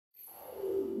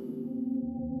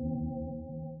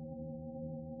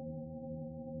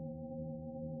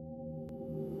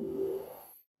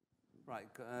Right,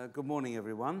 good morning,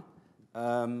 everyone.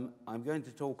 I'm going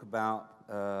to talk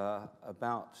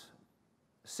about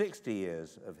 60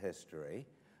 years of history,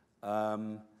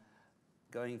 going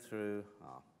through,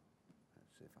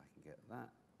 let's see if I can get that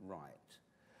right.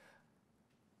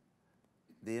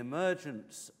 The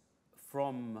emergence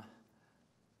from,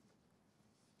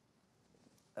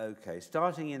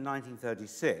 starting in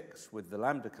 1936 with the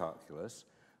lambda calculus,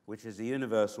 which is a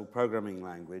universal programming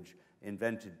language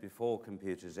invented before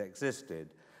computers existed,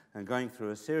 and going through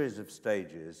a series of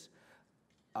stages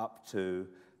up to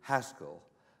Haskell.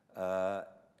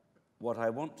 What I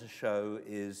want to show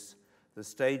is the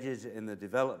stages in the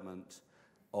development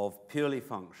of purely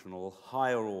functional,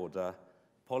 higher order,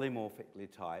 polymorphically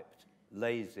typed,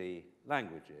 lazy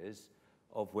languages,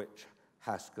 of which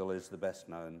Haskell is the best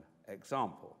known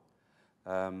example.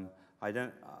 I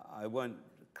won't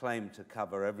claim to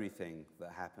cover everything that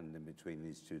happened in between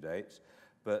these two dates,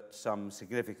 but some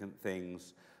significant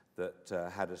things that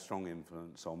had a strong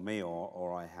influence on me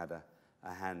or I had a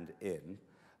hand in.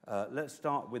 Let's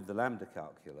start with the lambda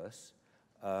calculus.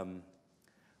 Right,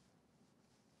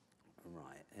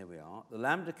 here we are. The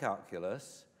lambda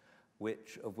calculus,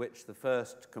 of which the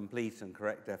first complete and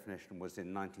correct definition was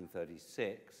in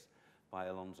 1936 by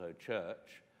Alonzo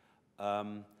Church,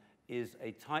 is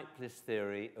a typeless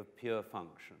theory of pure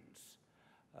functions.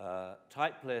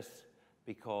 Typeless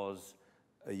because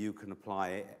you can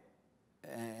apply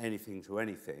anything to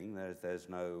anything. There's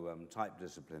no type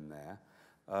discipline there.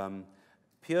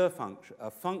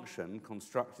 A function,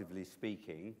 constructively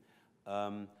speaking,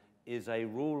 is a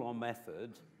rule or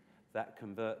method that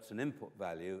converts an input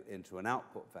value into an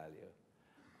output value.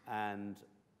 And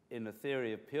in a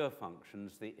theory of pure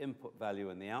functions, the input value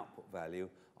and the output value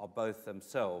are both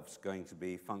themselves going to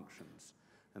be functions.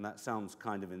 And that sounds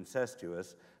kind of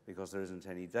incestuous because there isn't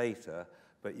any data,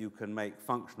 but you can make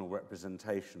functional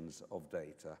representations of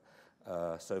data.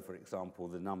 So for example,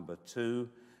 the number 2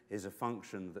 is a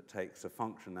function that takes a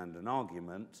function and an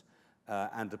argument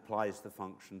and applies the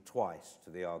function twice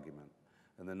to the argument.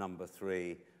 And the number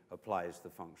 3 applies the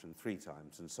function 3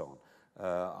 times, and so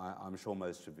on. I'm sure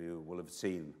most of you will have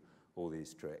seen all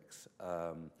these tricks.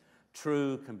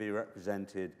 True can be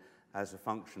represented as a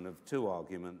function of 2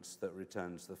 arguments that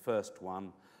returns the first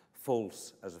one,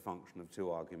 false as a function of 2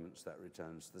 arguments that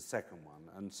returns the second one,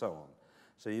 and so on.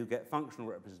 So you get functional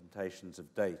representations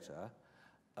of data.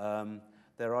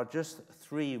 There are just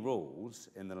 3 rules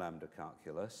in the lambda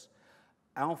calculus.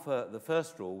 Alpha, the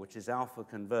first rule, which is alpha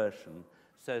conversion,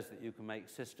 says that you can make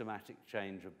systematic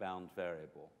change of bound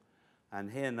variable. And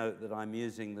here note that I'm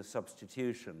using the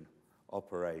substitution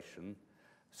operation,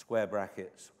 square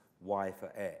brackets y for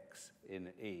x in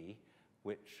E,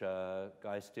 which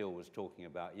Guy Steele was talking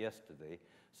about yesterday.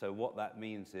 So what that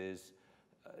means is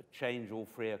change all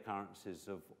free occurrences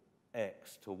of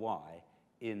x to y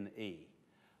in E.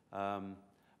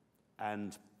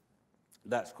 And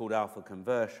that's called alpha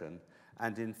conversion.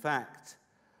 And in fact,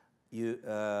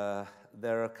 there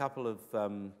are a couple of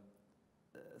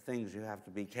things you have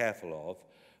to be careful of.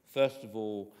 First of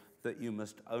all, that you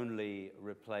must only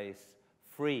replace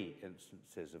free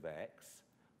instances of x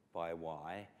by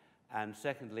y. And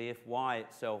secondly, if y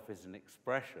itself is an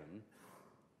expression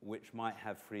which might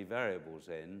have free variables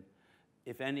in,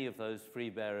 if any of those free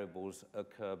variables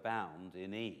occur bound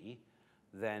in E,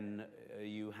 then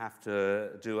you have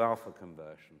to do alpha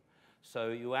conversion. So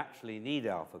you actually need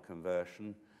alpha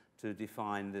conversion to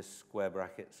define this square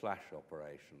bracket slash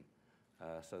operation.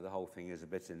 So the whole thing is a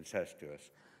bit incestuous.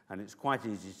 And it's quite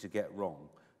easy to get wrong.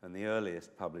 And the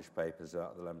earliest published papers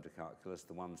about the lambda calculus,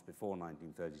 the ones before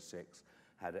 1936,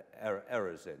 had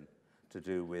errors in to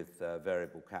do with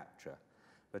variable capture.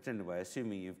 But anyway,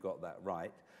 assuming you've got that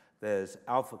right, there's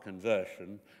alpha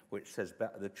conversion, which says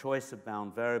the choice of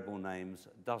bound variable names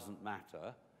doesn't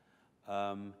matter.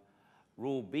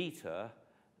 Rule beta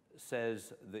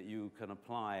says that you can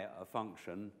apply a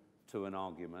function to an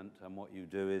argument, and what you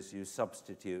do is you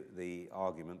substitute the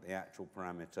argument, the actual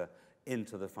parameter,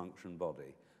 into the function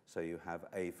body. So you have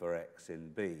a for x in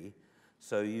B.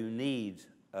 So you need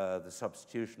the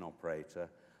substitution operator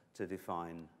to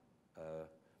define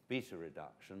beta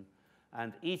reduction.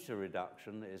 And eta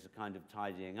reduction is a kind of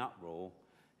tidying up rule.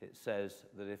 It says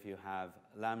that if you have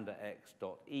lambda x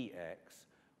dot ex,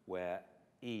 where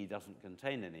E doesn't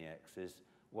contain any x's,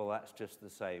 well, that's just the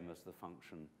same as the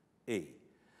function E.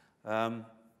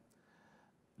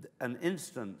 An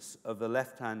instance of the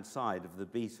left-hand side of the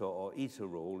beta or eta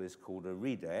rule is called a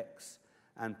redex,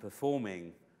 and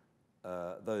performing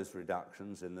those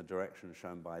reductions in the direction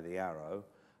shown by the arrow,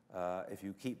 if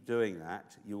you keep doing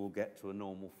that, you will get to a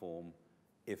normal form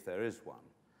if there is one.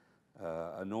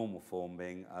 A normal form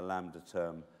being a lambda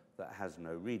term that has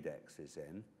no redexes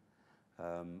in.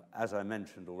 As I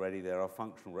mentioned already, there are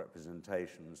functional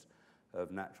representations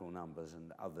of natural numbers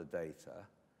and other data.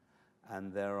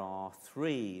 And there are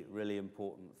three really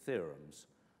important theorems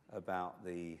about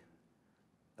the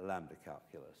lambda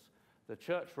calculus. The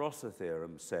Church-Rosser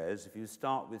theorem says if you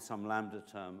start with some lambda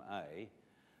term A,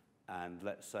 and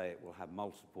let's say it will have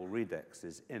multiple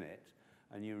redexes in it,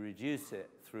 and you reduce it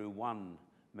through one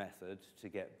method to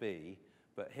get B,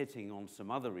 but hitting on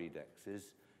some other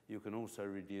redexes, you can also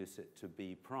reduce it to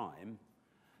B prime,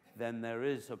 then there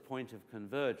is a point of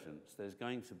convergence. There's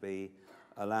going to be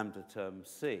a lambda term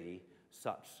C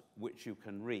such which you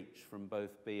can reach from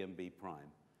both B and B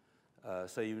prime.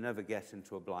 So you never get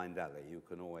into a blind alley. You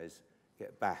can always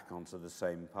get back onto the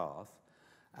same path.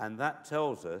 And that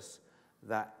tells us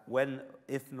that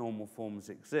if normal forms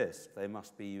exist, they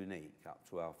must be unique up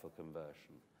to alpha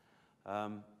conversion.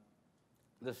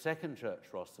 The second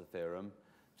Church-Rosser theorem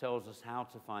tells us how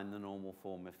to find the normal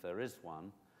form if there is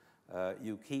one.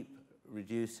 You keep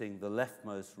reducing the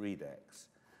leftmost redex.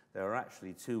 There are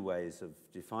actually two ways of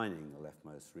defining the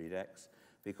leftmost redex.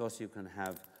 Because you can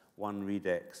have one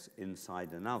redex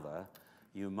inside another,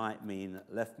 you might mean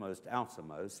leftmost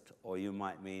outermost, or you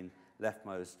might mean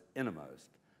leftmost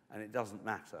innermost. And it doesn't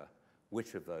matter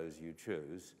which of those you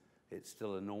choose. It's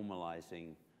still a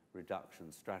normalizing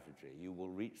reduction strategy. You will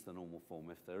reach the normal form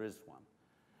if there is one.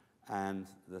 And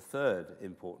the third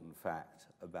important fact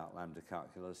about lambda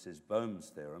calculus is Bohm's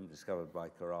theorem, discovered by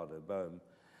Corrado-Bohm.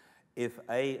 If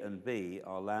A and B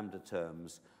are lambda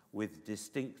terms with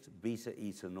distinct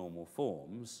beta-eta normal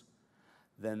forms,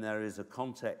 then there is a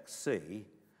context C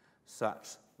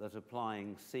such that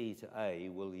applying C to A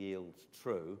will yield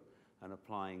true, and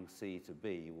applying C to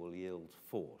B will yield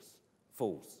false.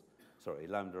 Sorry,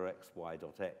 lambda xy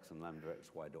dot x and lambda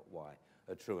xy dot y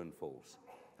are true and false.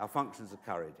 Our functions are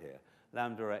carried here.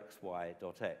 Lambda xy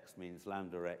dot x means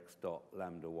lambda x dot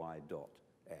lambda y dot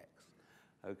x.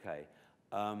 Okay,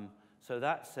 so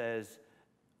that says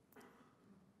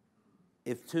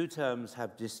if two terms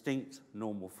have distinct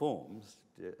normal forms,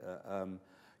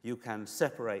 you can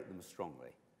separate them strongly.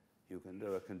 You can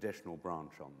do a conditional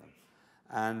branch on them.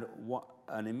 And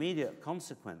an immediate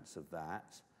consequence of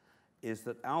that is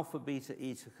that alpha beta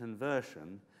eta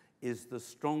conversion is the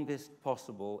strongest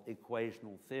possible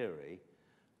equational theory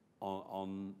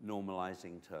on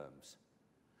normalizing terms.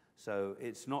 So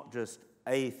it's not just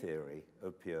a theory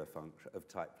of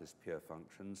typeless pure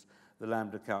functions. The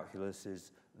lambda calculus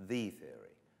is the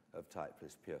theory of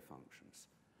typeless pure functions.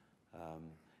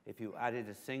 If you added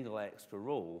a single extra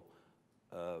rule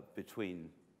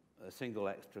a single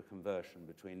extra conversion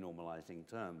between normalizing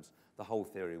terms, the whole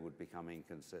theory would become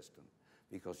inconsistent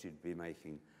because you'd be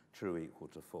making true equal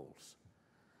to false.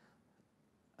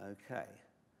 Okay.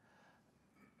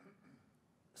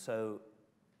 So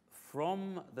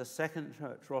from the second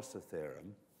Church-Rosser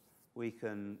theorem, we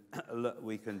can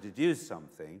deduce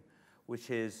something, which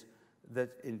is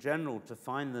that in general, to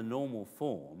find the normal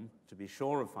form, to be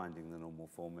sure of finding the normal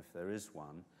form if there is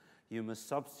one, you must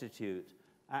substitute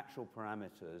actual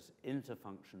parameters into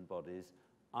function bodies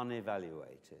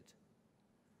unevaluated,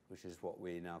 which is what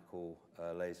we now call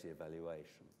lazy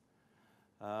evaluation.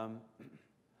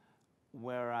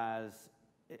 Whereas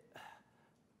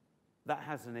that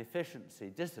has an efficiency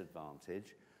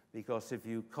disadvantage, because if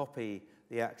you copy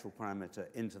the actual parameter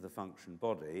into the function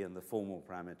body and the formal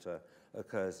parameter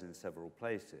occurs in several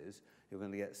places, you're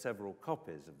going to get several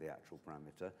copies of the actual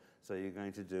parameter, so you're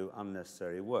going to do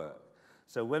unnecessary work.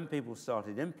 So when people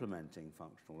started implementing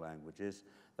functional languages,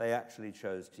 they actually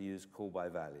chose to use call by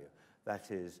value.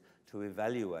 That is, to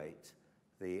evaluate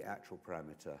the actual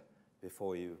parameter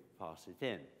before you pass it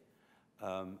in.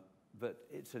 But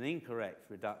it's an incorrect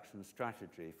reduction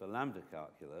strategy for lambda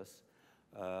calculus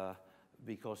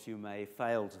because you may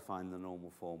fail to find the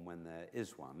normal form when there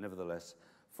is one. Nevertheless,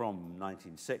 from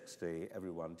 1960,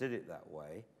 everyone did it that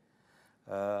way.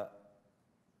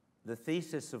 The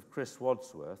thesis of Chris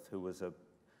Wadsworth, who was a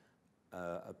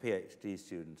PhD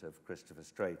student of Christopher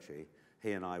Strachey,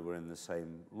 he and I were in the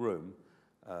same room,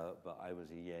 but I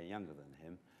was a year younger than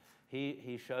him.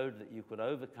 He showed that you could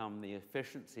overcome the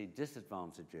efficiency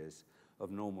disadvantages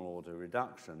of normal order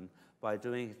reduction by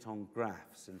doing it on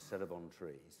graphs instead of on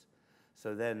trees.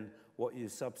 So then what you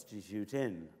substitute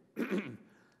in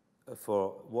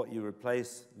for what you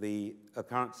replace the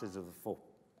occurrences of the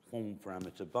form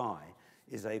parameter by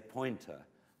is a pointer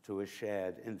to a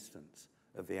shared instance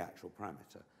of the actual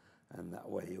parameter. And that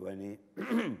way you only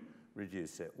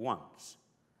reduce it once.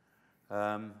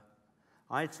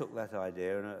 I took that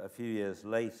idea and a few years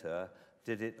later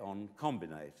did it on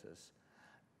combinators.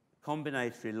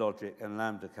 combinatory logic and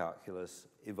lambda calculus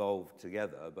evolved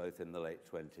together, both in the late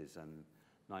 20s and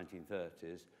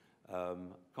 1930s.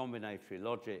 Combinatory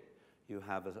logic, you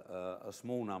have a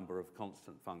small number of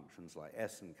constant functions like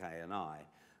s and k and I,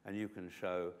 and you can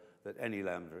show that any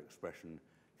lambda expression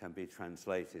can be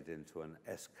translated into an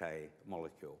sk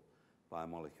molecule. By a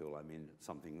molecule, I mean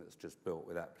something that's just built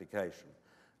with application.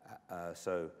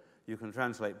 So you can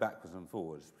translate backwards and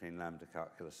forwards between lambda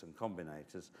calculus and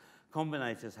combinators.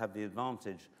 Combinators have the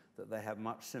advantage that they have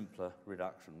much simpler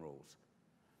reduction rules.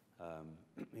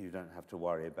 You don't have to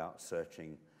worry about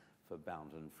searching for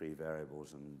bound and free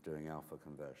variables and doing alpha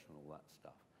conversion, all that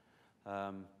stuff.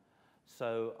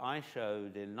 So I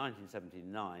showed in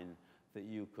 1979 that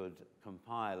you could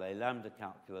compile a lambda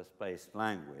calculus-based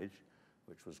language,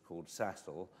 which was called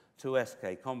Haskell, to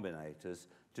SK combinators,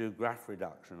 do graph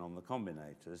reduction on the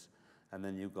combinators, and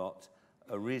then you got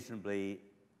a reasonably,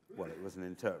 well, it was an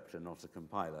interpreter, not a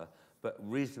compiler, but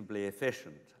reasonably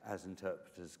efficient, as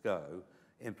interpreters go,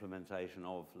 implementation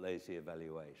of lazy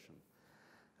evaluation.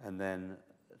 And then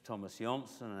Thomas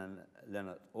Jonsson and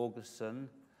Lennart Augustsson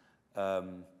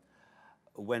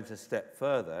went a step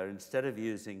further. Instead of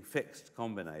using fixed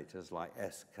combinators like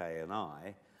S, K, and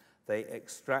I, they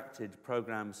extracted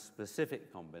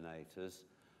program-specific combinators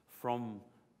from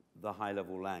the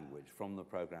high-level language, from the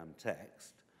program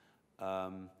text,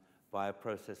 by a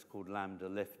process called lambda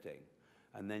lifting.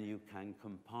 And then you can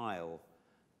compile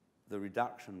the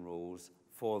reduction rules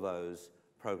for those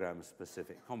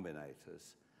program-specific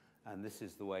combinators. And this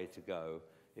is the way to go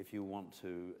if you want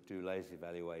to do lazy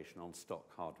evaluation on stock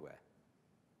hardware.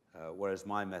 Whereas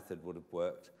my method would have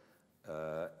worked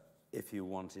if you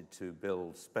wanted to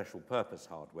build special purpose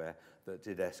hardware that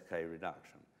did SK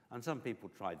reduction. And some people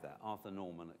tried that. Arthur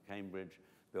Norman at Cambridge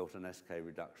built an SK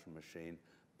reduction machine.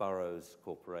 Burroughs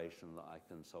Corporation, that I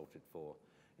consulted for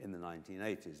in the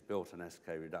 1980s, built an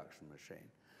SK reduction machine.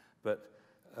 But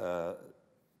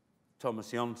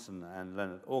Thomas Jonsson and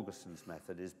Lennart Augustsson's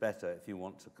method is better if you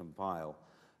want to compile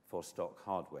for stock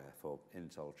hardware, for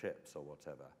Intel chips or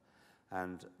whatever.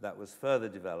 And that was further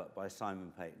developed by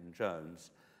Simon Peyton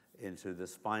Jones into the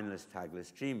spineless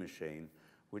tagless G machine,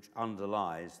 which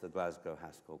underlies the Glasgow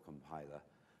Haskell compiler,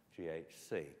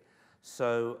 GHC.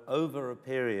 So over a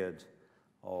period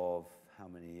of, how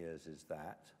many years is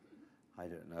that? I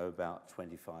don't know, about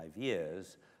 25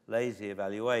 years, lazy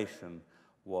evaluation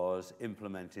was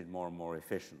implemented more and more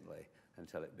efficiently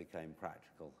until it became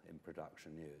practical in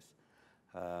production use.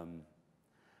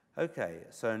 Okay,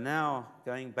 so now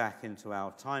going back into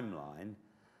our timeline,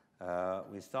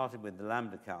 we started with the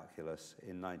lambda calculus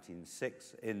in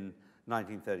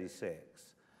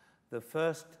 1936. The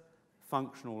first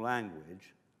functional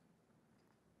language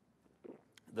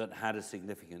that had a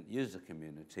significant user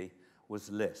community was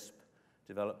Lisp,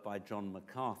 developed by John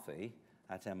McCarthy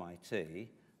at MIT,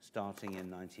 starting in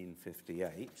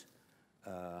 1958.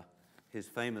 His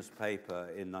famous paper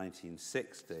in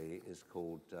 1960 is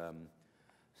called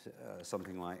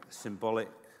something like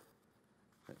symbolic,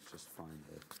 let's just find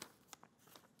it.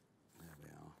 There we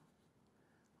are.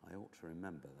 I ought to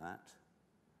remember that.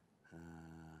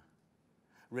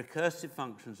 Recursive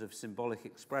functions of symbolic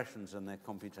expressions and their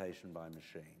computation by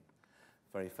machine.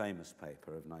 Very famous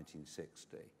paper of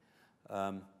 1960.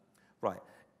 Right.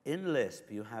 In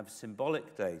Lisp, you have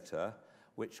symbolic data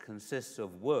which consists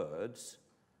of words,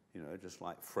 you know, just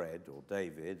like Fred or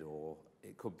David, or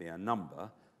it could be a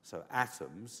number, so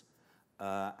atoms,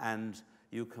 and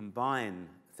you combine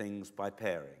things by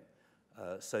pairing.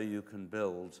 So you can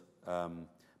build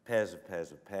pairs of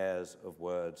pairs of pairs of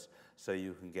words, so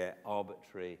you can get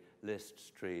arbitrary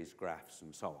lists, trees, graphs,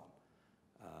 and so on.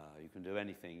 You can do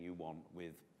anything you want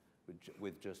with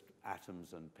just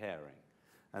atoms and pairing.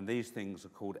 And these things are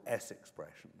called S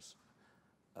expressions.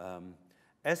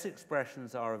 S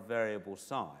expressions are of variable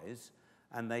size,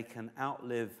 and they can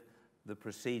outlive the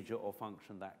procedure or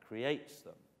function that creates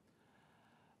them.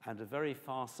 And a very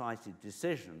far-sighted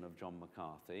decision of John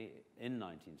McCarthy in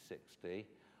 1960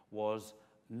 was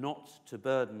not to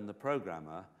burden the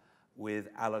programmer with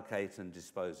allocate and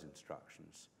dispose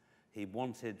instructions. He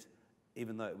wanted,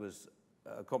 even though it was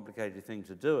a complicated thing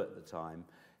to do at the time,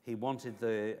 he wanted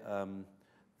the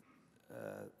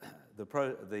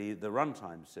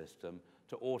runtime system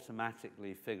to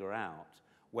automatically figure out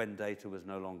when data was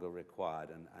no longer required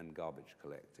and garbage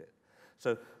collect it.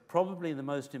 So probably the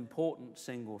most important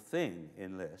single thing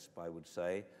in Lisp, I would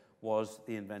say, was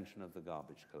the invention of the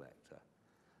garbage collector.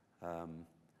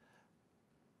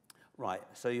 Right,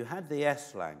 so you had the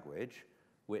S language,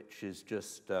 which is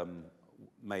just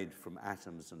made from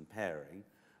atoms and pairing,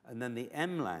 and then the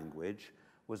M language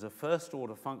was a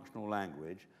first-order functional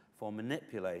language for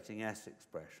manipulating S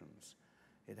expressions.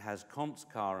 It has const,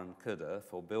 char, and CUDA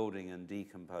for building and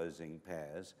decomposing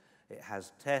pairs. It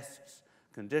has tests,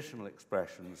 conditional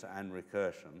expressions, and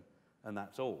recursion, and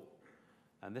that's all.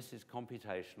 And this is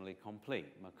computationally complete.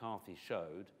 McCarthy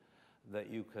showed that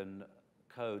you can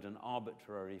code an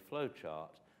arbitrary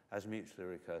flowchart as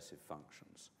mutually recursive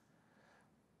functions.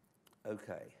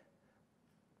 Okay.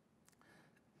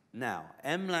 Now,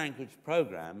 M-language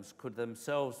programs could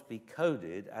themselves be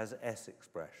coded as S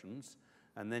expressions,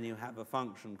 and then you have a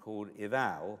function called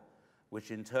eval,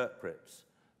 which interprets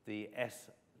the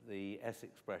S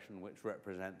expression which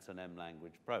represents an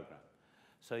M-language program.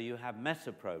 So you have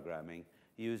metaprogramming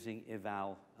using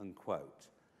eval and quote.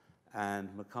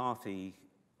 And McCarthy,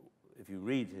 if you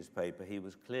read his paper, he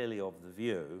was clearly of the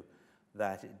view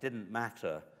that it didn't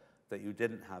matter that you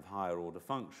didn't have higher order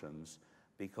functions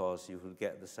because you would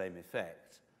get the same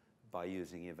effect by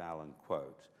using eval and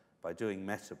quote, by doing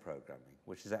metaprogramming,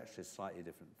 which is actually a slightly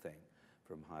different thing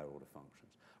from higher order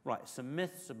functions. Right, some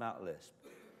myths about Lisp.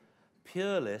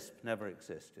 Pure Lisp never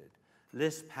existed.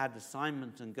 Lisp had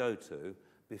assignment and goto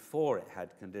before it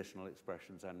had conditional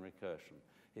expressions and recursion.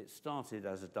 It started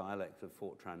as a dialect of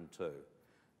Fortran 2,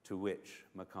 to which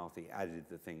McCarthy added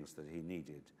the things that he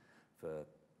needed for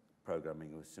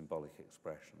programming with symbolic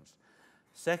expressions.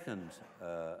 Second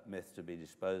myth to be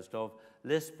disposed of,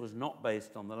 Lisp was not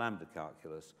based on the lambda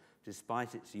calculus,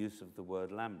 despite its use of the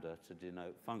word lambda to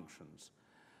denote functions.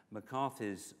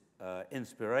 McCarthy's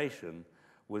inspiration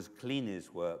was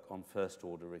Kleene's work on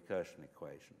first-order recursion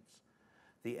equations.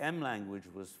 The M language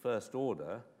was first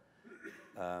order.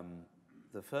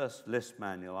 The first Lisp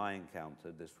manual I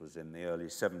encountered, this was in the early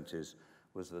 70s,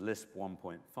 was the Lisp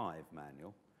 1.5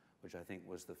 manual, which I think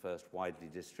was the first widely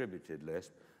distributed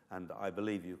Lisp, and I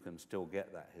believe you can still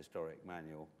get that historic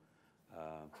manual,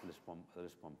 the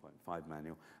Lisp 1.5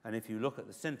 manual. And if you look at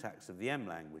the syntax of the M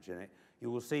language in it, you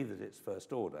will see that it's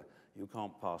first order. You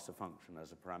can't pass a function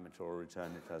as a parameter or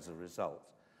return it as a result.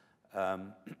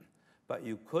 But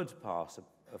you could pass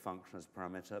a function as a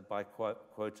parameter by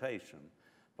quotation,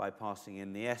 by passing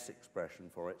in the S expression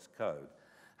for its code.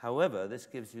 However, this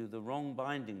gives you the wrong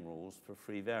binding rules for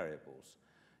free variables.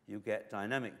 You get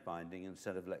dynamic binding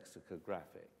instead of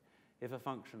lexicographic. If a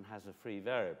function has a free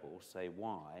variable, say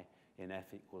y, in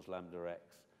f equals lambda x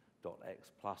dot x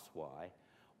plus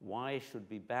y should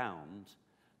be bound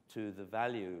to the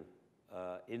value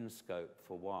in scope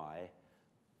for y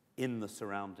in the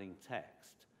surrounding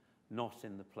text, not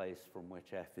in the place from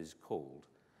which f is called.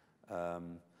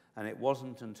 And it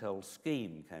wasn't until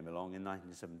Scheme came along in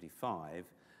 1975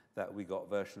 that we got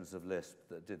versions of Lisp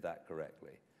that did that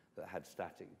correctly, that had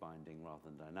static binding rather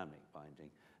than dynamic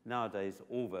binding. Nowadays,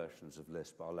 all versions of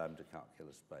Lisp are lambda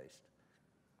calculus-based.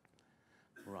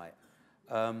 Right.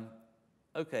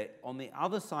 Okay, on the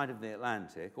other side of the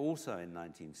Atlantic, also in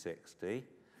 1960,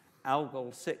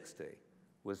 Algol 60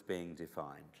 was being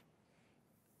defined,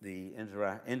 the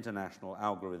International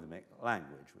Algorithmic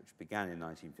Language, which began in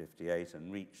 1958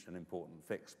 and reached an important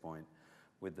fixed point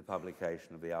with the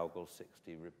publication of the Algol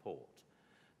 60 report.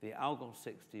 The Algol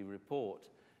 60 report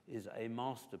is a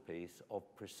masterpiece of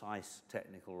precise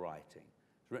technical writing.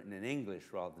 It's written in English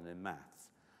rather than in maths,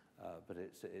 but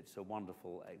it's a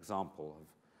wonderful example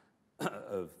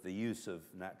of the use of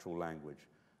natural language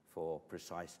for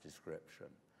precise description.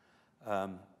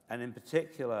 And in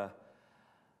particular,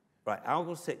 right,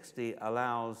 Algol 60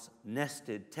 allows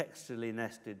textually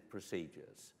nested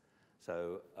procedures.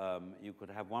 So you could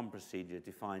have one procedure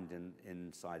defined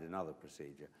inside another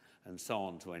procedure, and so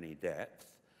on to any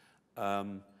depth.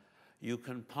 You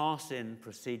can pass in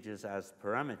procedures as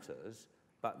parameters,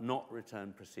 but not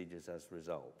return procedures as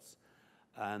results.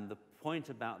 And the point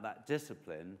about that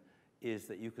discipline is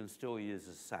that you can still use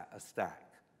a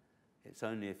stack. It's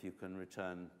only if you can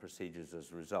return procedures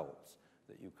as results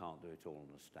that you can't do it all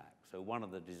on a stack. So one of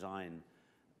the design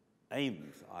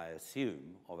aims, I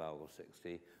assume, of Algol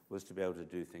 60 was to be able to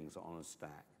do things on a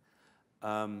stack.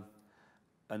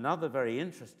 Another very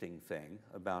interesting thing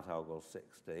about Algol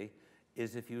 60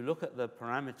 is if you look at the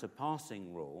parameter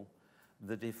passing rule,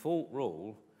 the default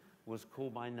rule was call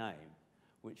by name,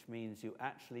 which means you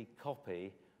actually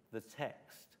copy the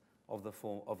text of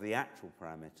the actual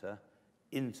parameter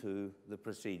into the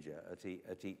procedure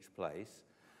at each place.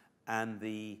 And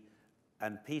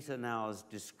Peter Nau's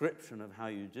description of how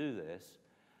you do this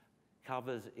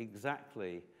covers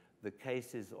exactly the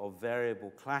cases of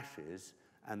variable clashes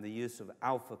and the use of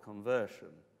alpha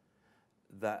conversion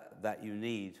that you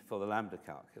need for the lambda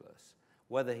calculus.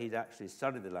 Whether he'd actually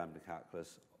studied the lambda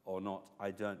calculus or not,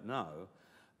 I don't know.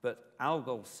 But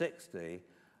Algol 60,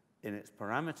 in its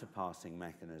parameter passing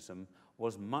mechanism,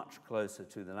 was much closer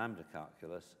to the lambda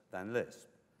calculus than Lisp.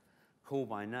 Call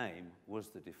by name was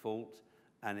the default,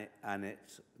 and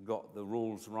it got the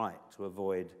rules right to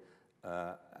avoid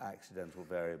accidental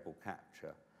variable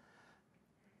capture.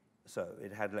 So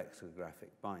it had lexicographic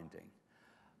binding.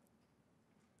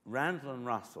 Randall and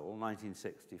Russell,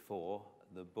 1964,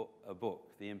 a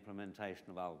book, The Implementation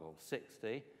of Algol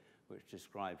 60, which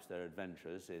describes their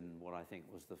adventures in what I think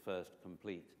was the first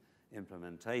complete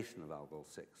implementation of Algol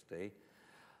 60,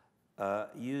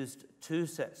 used two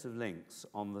sets of links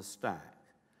on the stack.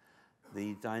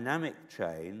 The dynamic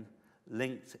chain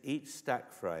linked each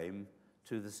stack frame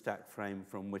to the stack frame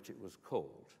from which it was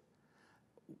called.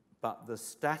 But the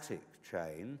static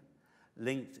chain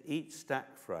linked each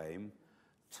stack frame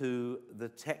to the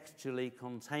textually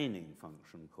containing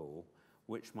function call,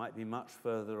 which might be much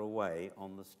further away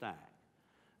on the stack.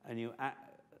 And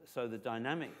so the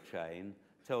dynamic chain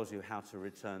tells you how to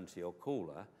return to your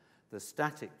caller. The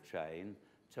static chain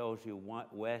tells you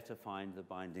where to find the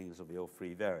bindings of your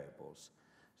free variables.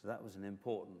 So that was an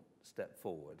important step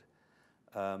forward.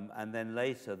 And then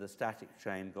later, the static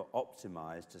chain got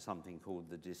optimized to something called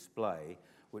the display,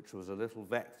 which was a little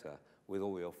vector with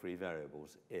all your free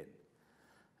variables in.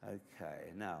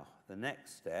 Okay, now, the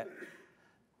next step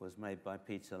was made by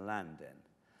Peter Landin.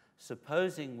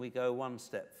 Supposing we go one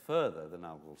step further than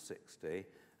Algol 60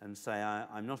 and say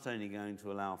I'm not only going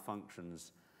to allow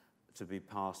functions to be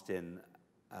passed in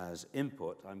as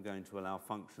input, I'm going to allow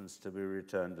functions to be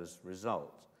returned as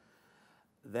result.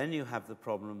 Then you have the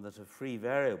problem that a free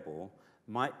variable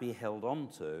might be held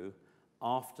onto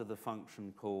after the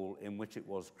function call in which it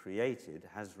was created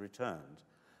has returned.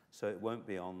 So it won't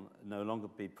be no longer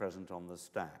be present on the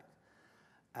stack.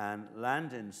 And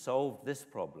Landin solved this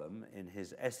problem in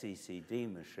his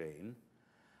SECD machine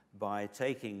by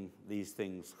taking these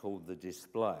things called the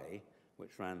display,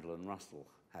 which Randall and Russell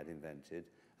had invented,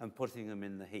 and putting them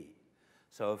in the heap.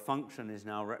 So a function is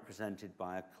now represented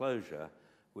by a closure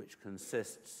which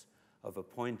consists of a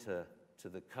pointer to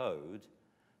the code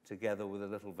together with a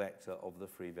little vector of the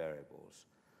free variables.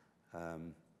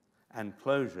 And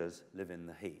closures live in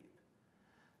the heap.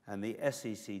 And the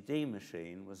SECD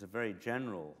machine was a very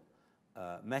general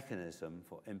mechanism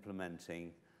for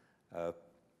implementing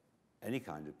any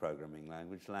kind of programming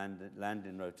language.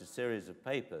 Landin wrote a series of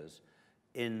papers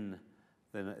in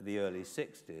the early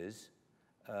 60s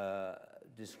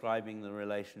describing the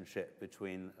relationship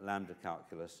between lambda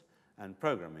calculus and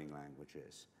programming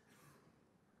languages.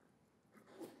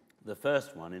 The first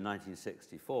one in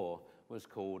 1964 was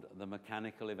called the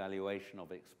Mechanical Evaluation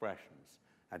of Expressions,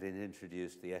 and it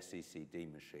introduced the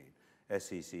SECD machine.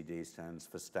 SECD stands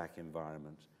for Stack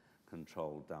Environment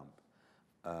Control Dump.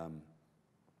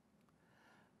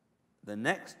 The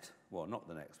next, well, not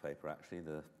the next paper actually,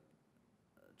 the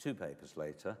two papers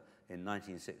later, in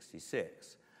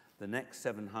 1966, the next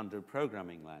 700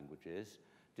 programming languages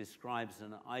describes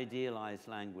an idealized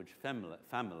language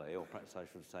family, or perhaps I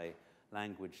should say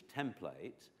language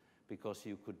template, because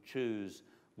you could choose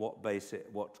what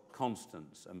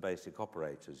constants and basic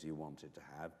operators you wanted to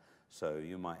have. So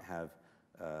you might have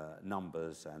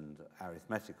numbers and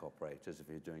arithmetic operators if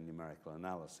you're doing numerical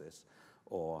analysis,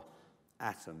 or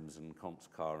atoms and const,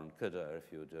 char, and CUDA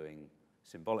if you're doing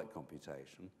symbolic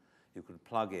computation. You could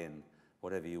plug in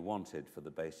whatever you wanted for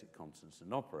the basic constants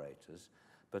and operators,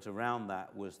 but around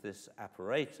that was this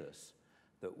apparatus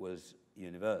that was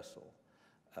universal.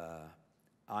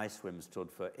 ISWIM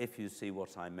stood for if you see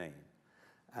what I mean.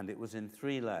 And it was in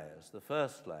 3 layers. The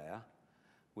first layer,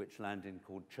 which Landin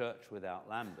called church without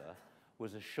lambda,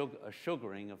 was a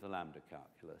sugaring of the lambda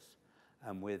calculus.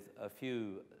 And with a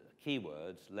few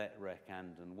keywords, let, rec,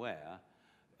 and where,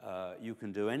 you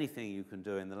can do anything you can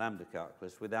do in the lambda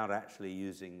calculus without actually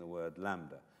using the word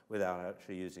lambda, without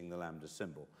actually using the lambda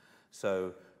symbol.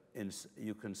 So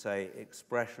you can say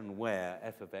expression where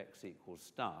f of x equals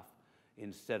stuff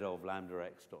instead of lambda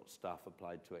x dot stuff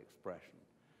applied to expression.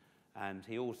 And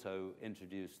he also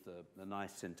introduced the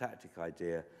nice syntactic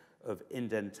idea of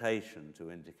indentation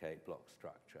to indicate block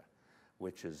structure,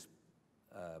 which has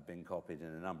been copied in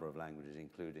a number of languages,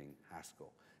 including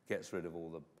Haskell. Gets rid of all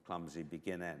the clumsy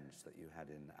begin ends that you had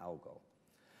in Algol.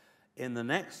 In the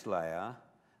next layer,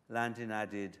 Landin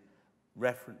added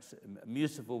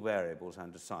mutable variables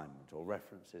and assignment, or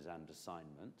references and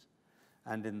assignment.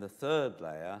 And in the third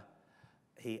layer,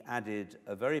 he added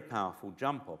a very powerful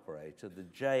jump operator, the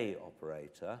J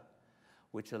operator,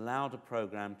 which allowed a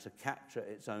program to capture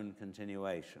its own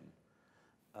continuation.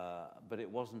 But it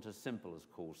wasn't as simple as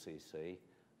call CC.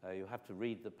 You have to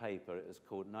read the paper. It was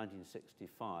called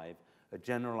 1965, A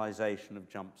Generalization of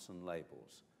Jumps and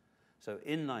Labels. So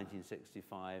in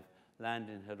 1965,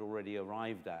 Landin had already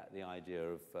arrived at the idea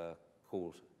of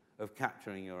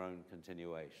capturing your own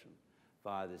continuation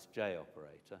via this J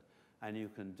operator, and you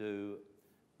can do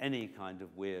any kind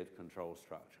of weird control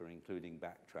structure, including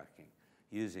backtracking,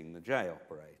 using the J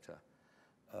operator.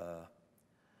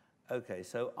 Okay,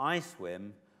 so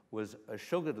ISWIM was a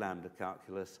sugared lambda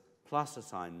calculus plus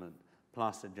assignment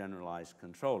plus a generalized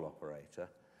control operator.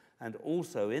 And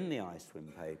also in the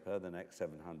ISWIM paper, the next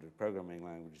 700 programming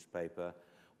languages paper,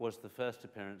 was the first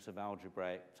appearance of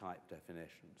algebraic type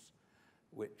definitions,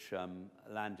 which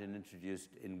Landin introduced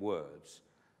in words.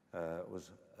 It was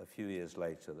a few years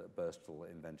later that Burstall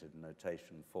invented a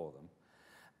notation for them.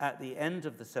 At the end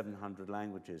of the 700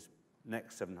 languages,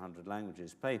 next 700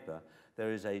 languages paper,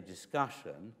 there is a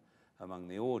discussion among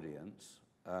the audience,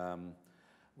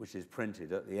 which is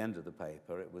printed at the end of the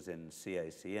paper. It was in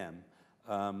CACM,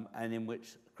 and in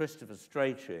which Christopher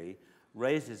Strachey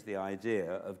raises the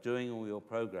idea of doing all your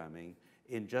programming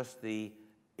in just the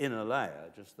inner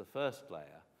layer, just the first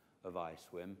layer of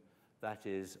ISWIM. That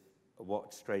is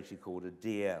what Strachey called a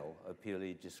DL, a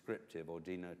purely descriptive or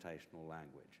denotational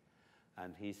language.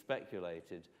 And he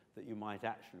speculated that you might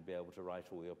actually be able to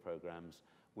write all your programs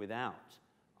without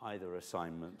either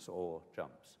assignments or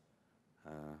jumps,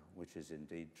 which is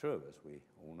indeed true, as we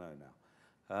all know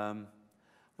now.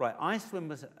 Right, ISWIM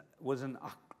was an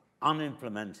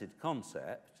unimplemented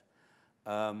concept.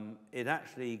 It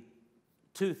actually,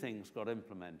 two things got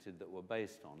implemented that were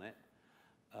based on it.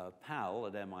 PAL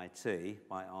at MIT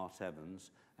by Art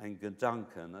Evans, and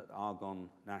Duncan at Argonne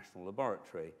National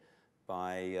Laboratory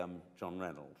by John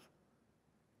Reynolds.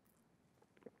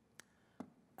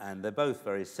 And they're both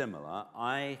very similar.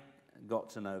 I got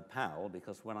to know PAL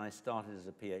because when I started as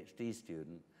a PhD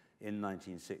student in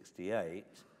 1968,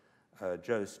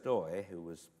 Joe Stoy, who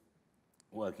was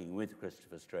working with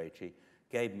Christopher Strachey,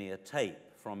 gave me a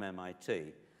tape from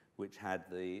MIT which had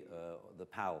the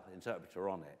PAL interpreter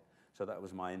on it. So that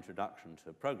was my introduction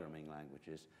to programming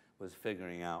languages, was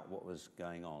figuring out what was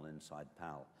going on inside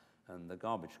PAL. And the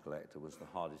garbage collector was the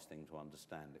hardest thing to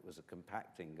understand. It was a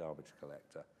compacting garbage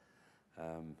collector.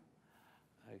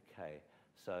 Okay,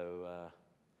 so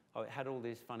it had all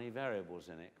these funny variables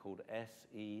in it called S,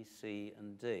 E, C,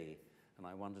 and D. And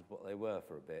I wondered what they were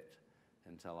for a bit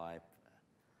until I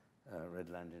read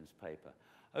Landin's paper.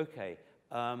 Okay,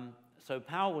 so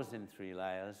PAL was in 3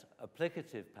 layers.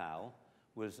 Applicative PAL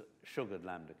was sugared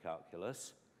lambda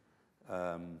calculus.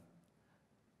 And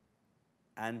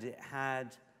it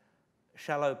had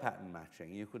shallow pattern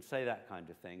matching. You could say that kind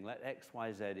of thing. Let x,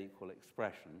 y, z equal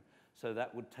expression. So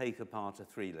that would take apart a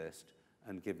 3 list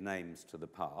and give names to the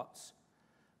parts.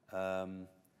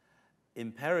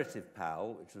 Imperative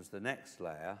PAL, which was the next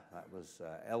layer, that was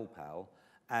LPAL,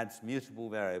 adds mutable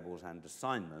variables and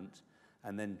assignment,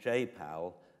 and then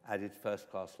JPAL added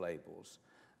first-class labels.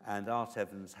 And Art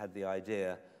Evans had the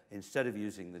idea, instead of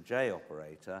using the J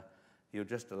operator, you're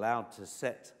just allowed to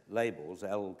set labels,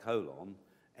 L colon,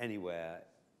 anywhere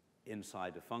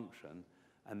inside a function,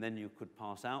 and then you could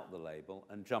pass out the label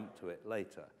and jump to it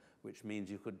later, which means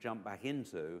you could jump back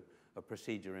into a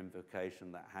procedure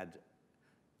invocation that had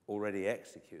already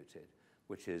executed,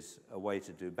 which is a way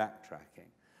to do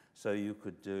backtracking. So you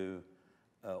could do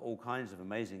all kinds of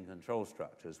amazing control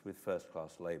structures with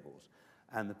first-class labels.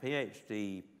 And the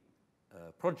PhD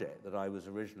project that I was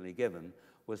originally given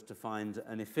was to find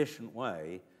an efficient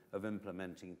way of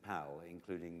implementing PAL,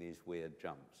 including these weird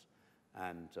jumps.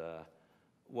 And,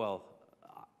 well,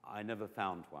 I never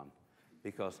found one,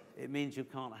 because it means you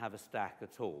can't have a stack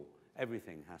at all.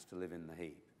 Everything has to live in the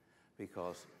heap,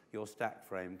 because your stack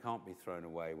frame can't be thrown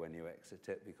away when you exit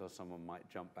it, because someone might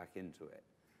jump back into it.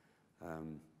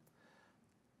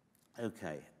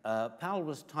 Okay, PAL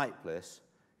was typeless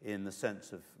in the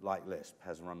sense of, like Lisp,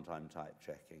 has runtime type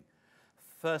checking.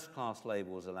 First-class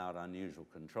labels allowed unusual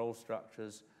control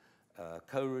structures,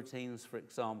 coroutines, for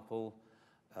example.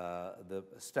 The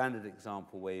standard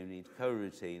example where you need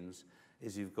coroutines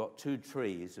is you've got 2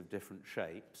 trees of different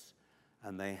shapes,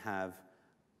 and they have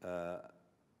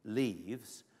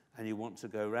leaves, and you want to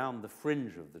go around the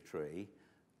fringe of the tree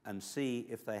and see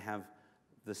if they have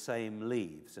the same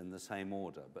leaves in the same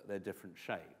order, but they're different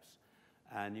shapes.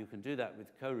 And you can do that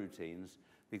with coroutines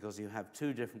because you have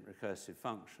 2 different recursive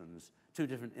functions, 2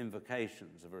 different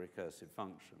invocations of a recursive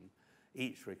function,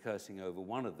 each recursing over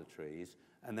one of the trees,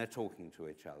 and they're talking to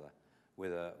each other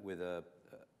with a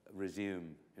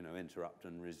resume, interrupt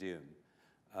and resume.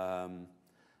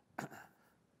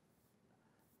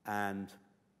 And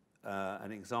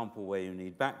an example where you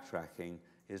need backtracking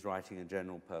is writing a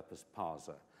general purpose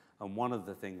parser. And one of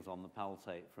the things on the PAL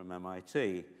tape from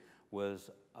MIT was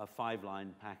a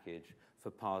 5-line package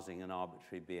for parsing an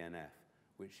arbitrary BNF,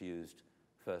 which used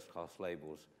first-class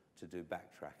labels to do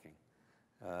backtracking.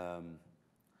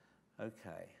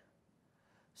 Okay.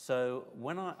 So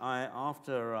when I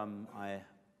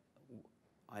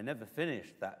never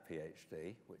finished that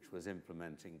PhD, which was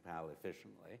implementing PAL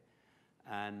efficiently,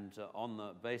 and on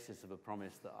the basis of a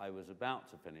promise that I was about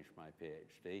to finish my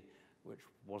PhD, which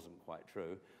wasn't quite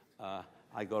true,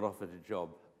 I got offered a job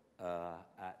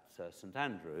at St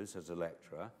Andrews as a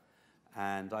lecturer,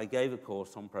 and I gave a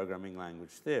course on programming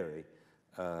language theory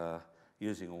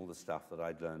using all the stuff that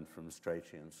I'd learned from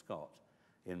Strachey and Scott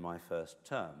in my first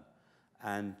term.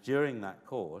 And during that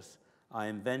course, I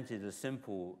invented a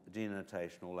simple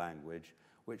denotational language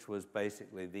which was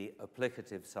basically the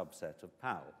applicative subset of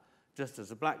PAL, just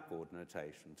as a blackboard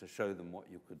notation to show them what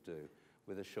you could do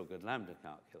with a sugared lambda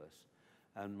calculus.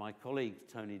 And my colleague,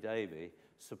 Tony Davey,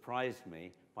 surprised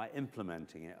me by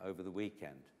implementing it over the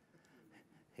weekend.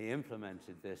 He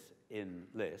implemented this in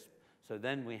Lisp, so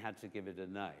then we had to give it a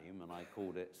name, and I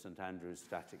called it St Andrews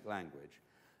Static Language.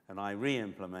 And I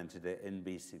re-implemented it in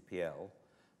BCPL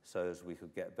so as we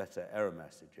could get better error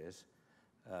messages,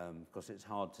 because it's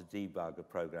hard to debug a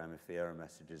program if the error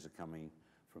messages are coming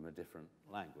from a different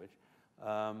language.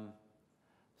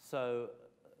 So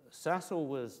Sassel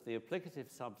was the applicative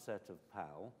subset of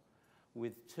PAL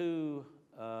with two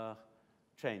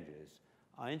changes.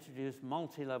 I introduced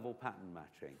multi-level pattern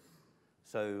matching.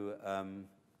 So,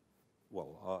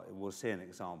 we'll see an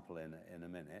example in a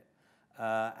minute.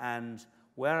 And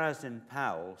whereas in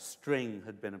PAL, string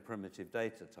had been a primitive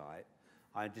data type,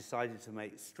 I decided to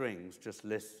make strings just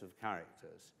lists of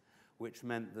characters, which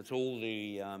meant that all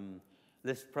the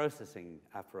list processing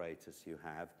apparatus you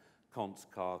have,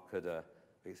 const, car, coulda,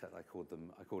 except I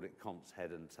called it const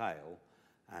head and tail,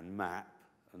 and map,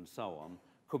 and so on,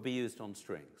 could be used on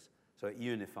strings. So it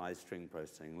unifies string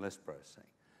processing and list processing.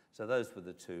 So those were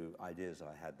the two ideas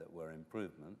I had that were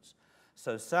improvements.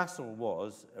 So Sassel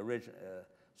was,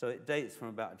 so it dates from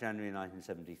about January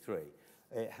 1973.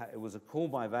 It was a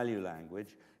call-by-value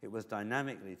language. It was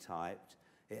dynamically typed.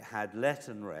 It had let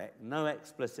and rec, no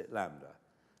explicit lambda,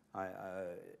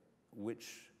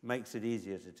 which makes it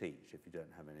easier to teach if you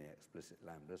don't have any explicit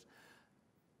lambdas.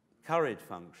 Curried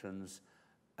functions,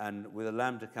 and with a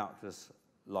lambda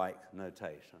calculus-like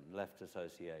notation, the left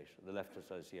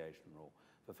association rule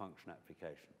for function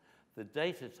application. The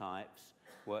data types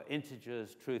were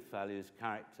integers, truth values,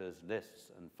 characters,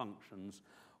 lists, and functions.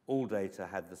 All data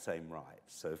had the same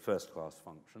rights, so first-class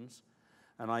functions.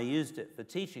 And I used it for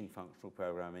teaching functional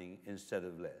programming instead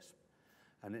of Lisp.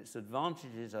 And its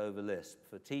advantages over Lisp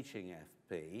for teaching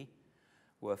FP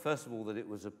were, first of all, that it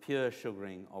was a pure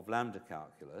sugaring of lambda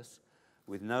calculus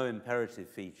with no imperative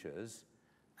features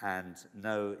and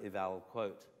no eval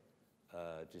quote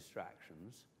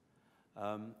distractions.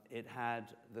 It had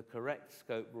the correct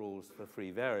scope rules for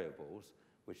free variables,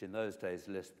 which in those days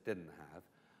Lisp didn't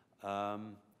have.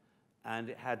 And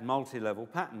it had multi-level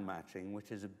pattern matching,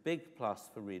 which is a big plus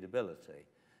for readability.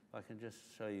 If I can just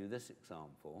show you this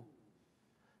example.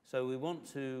 So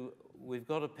we've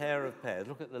got a pair of pairs.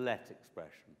 Look at the let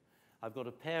expression. I've got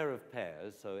a pair of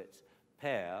pairs, so it's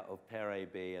pair of pair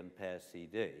AB and pair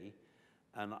CD,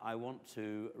 and I want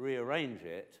to rearrange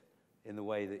it in the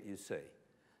way that you see.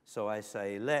 So I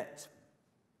say let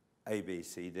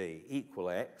ABCD equal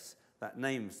X, that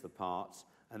names the parts,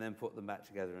 and then put them back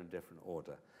together in a different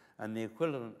order. And the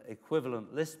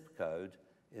equivalent Lisp code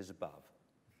is above.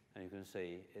 And you can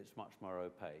see it's much more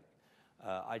opaque.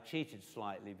 I cheated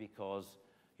slightly because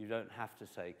you don't have to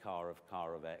say car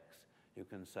of X. You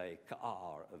can say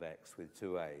car of X with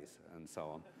two A's and so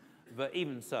on. But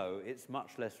even so, it's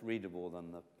much less readable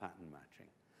than the pattern matching.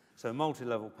 So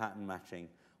multi-level pattern matching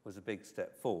was a big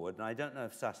step forward. And I don't know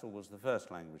if Sassel was the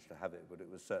first language to have it, but it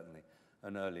was certainly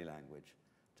an early language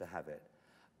to have it.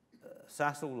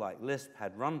 Sassel, like Lisp,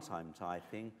 had runtime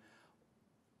typing.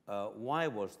 Why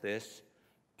was this?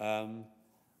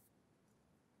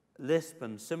 Lisp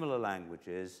and similar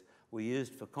languages were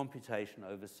used for computation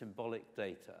over symbolic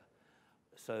data.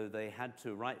 So they had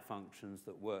to write functions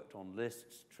that worked on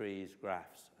lists, trees,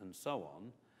 graphs, and so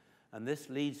on. And this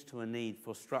leads to a need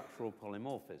for structural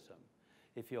polymorphism.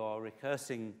 If you are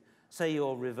recursing, say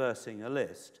you're reversing a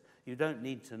list, you don't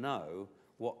need to know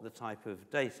what the type of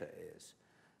data is.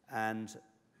 And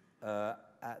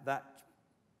at that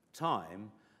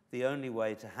time, the only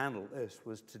way to handle this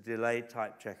was to delay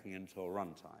type checking until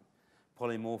runtime.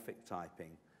 Polymorphic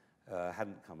typing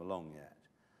hadn't come along yet.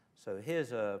 So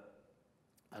here's a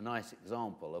nice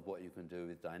example of what you can do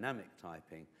with dynamic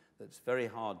typing that's very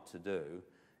hard to do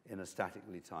in a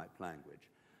statically typed language.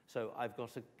 So I've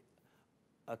got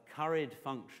a curried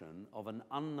function of an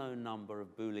unknown number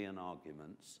of Boolean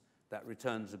arguments that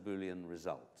returns a Boolean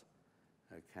result,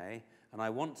 okay? And I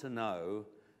want to know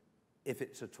if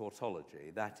it's a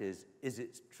tautology, that is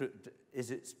its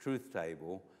truth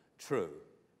table true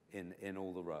in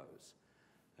all the rows,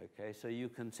 okay? So you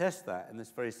can test that in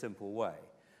this very simple way.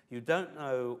 You don't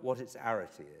know what its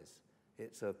arity is.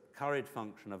 It's a curried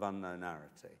function of unknown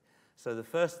arity. So the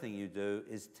first thing you do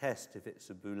is test if it's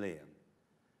a Boolean.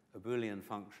 A Boolean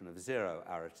function of 0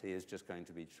 arity is just going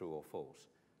to be true or false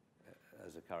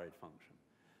as a curried function.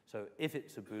 So if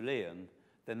it's a Boolean,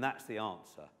 then that's the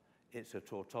answer. It's a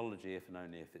tautology if and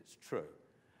only if it's true.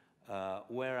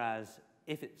 Whereas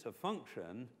if it's a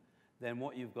function, then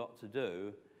what you've got to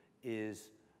do is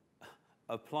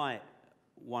apply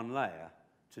one layer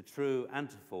to true and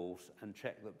to false and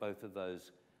check that both of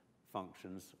those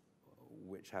functions,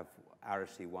 which have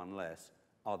arity 1 less,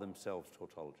 are themselves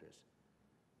tautologies.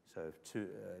 So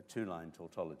two-line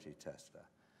tautology tester.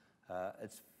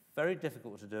 It's very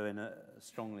difficult to do in a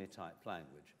strongly typed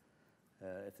language.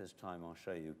 If there's time, I'll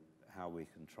show you how we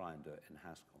can try and do it in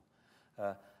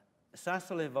Haskell.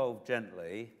 Haskell evolved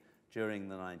gently during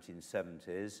the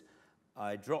 1970s.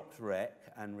 I dropped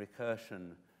rec, and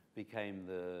recursion became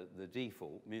the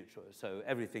default mutual. So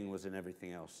everything was in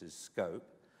everything else's scope.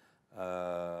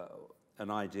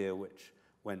 An idea which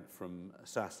went from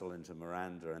Haskell into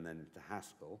Miranda and then into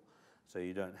Haskell, so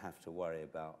you don't have to worry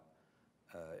about,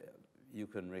 you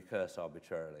can recurse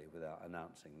arbitrarily without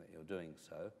announcing that you're doing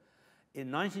so. In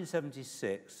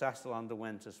 1976, Haskell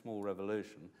underwent a small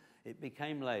revolution. It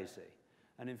became lazy,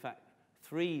 and in fact,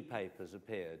 3 papers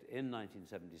appeared in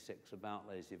 1976 about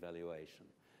lazy evaluation.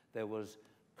 There was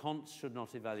Const Should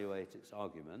Not Evaluate Its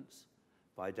Arguments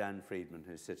by Dan Friedman,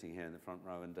 who's sitting here in the front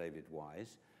row, and David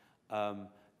Wise.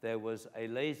 There was a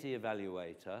lazy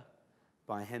evaluator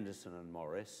by Henderson and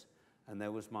Morris, and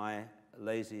there was my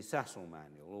lazy Sassel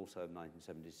manual, also of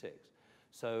 1976.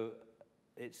 So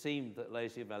it seemed that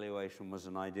lazy evaluation was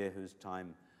an idea whose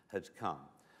time had come.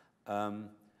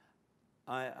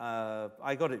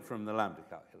 I got it from the lambda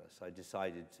calculus. I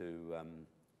decided to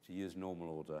use normal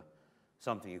order,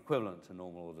 something equivalent to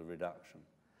normal order reduction.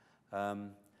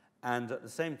 And at the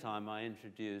same time, I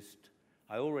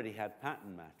already had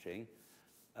pattern matching.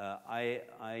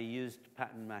 I used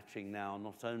pattern matching now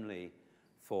not only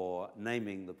for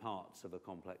naming the parts of a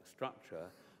complex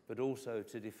structure, but also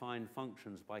to define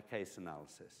functions by case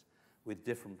analysis with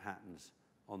different patterns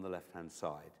on the left-hand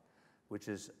side,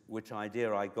 which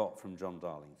idea I got from John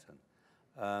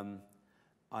Darlington.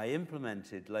 I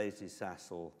implemented lazy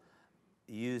Sassel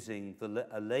using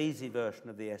a lazy version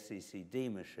of the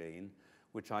SECD machine,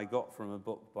 which I got from a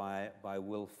book by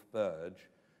Wilf Burge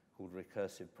called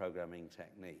Recursive Programming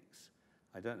Techniques.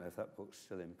 I don't know if that book's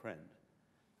still in print.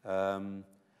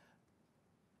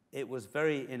 It was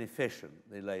very inefficient,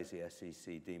 the lazy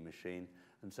SECD machine,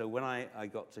 and so when I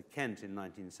got to Kent in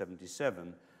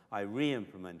 1977, I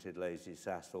re-implemented lazy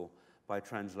Sassel by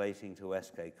translating to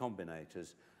SK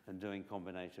combinators and doing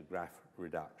combinator graph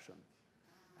reduction.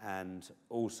 And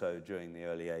also during the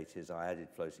early 80s, I added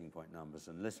floating point numbers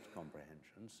and list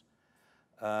comprehensions.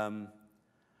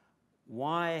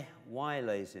 Why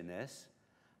laziness?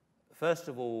 First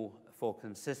of all, for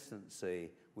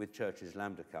consistency with Church's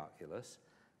lambda calculus.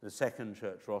 The second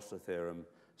Church-Rosser theorem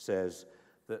says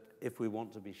that if we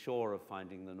want to be sure of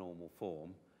finding the normal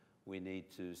form, we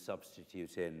need to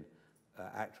substitute in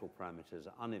actual parameters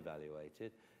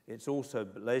unevaluated. It's also,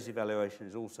 lazy evaluation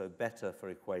is also better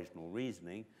for equational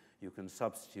reasoning. You can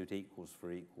substitute equals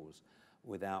for equals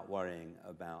without worrying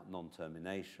about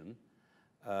non-termination.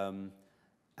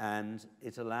 And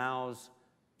it allows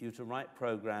you to write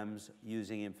programs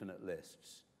using infinite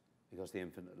lists, because the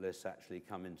infinite lists actually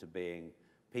come into being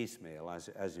piecemeal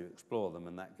as you explore them,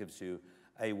 and that gives you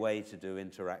a way to do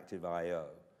interactive I/O.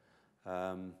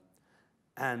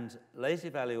 And lazy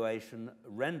evaluation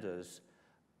renders,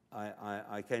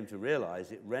 I came to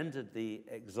realize, it rendered the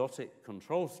exotic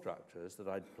control structures that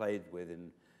I'd played with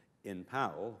in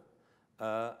Powell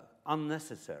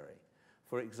unnecessary.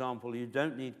 For example, you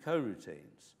don't need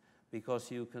coroutines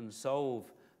because you can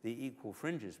solve the equal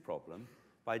fringes problem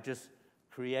by just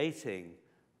creating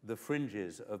the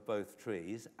fringes of both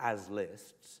trees as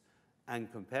lists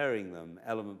and comparing them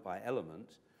element by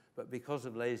element. But because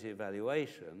of lazy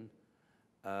evaluation,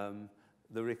 the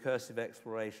recursive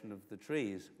exploration of the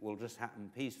trees will just happen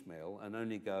piecemeal and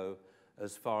only go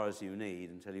as far as you need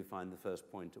until you find the first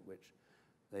point at which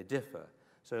they differ.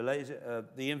 So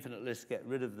the infinite list get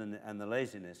rid of and the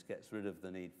laziness gets rid of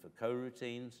the need for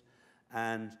coroutines,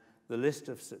 and the list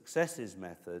of successes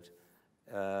method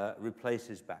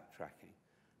replaces backtracking.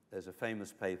 There's a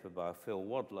famous paper by Phil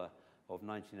Wadler of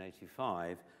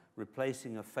 1985,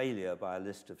 replacing a failure by a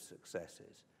list of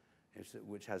successes,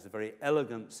 which has a very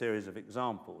elegant series of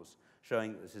examples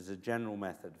showing that this is a general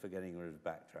method for getting rid of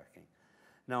backtracking.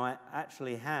 Now, I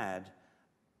actually had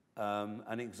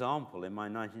an example in my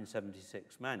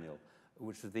 1976 manual,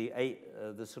 which was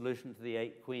the solution to the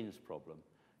 8 queens problem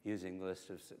using the list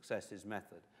of successes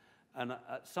method. And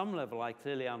at some level, I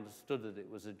clearly understood that it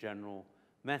was a general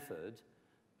method,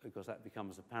 because that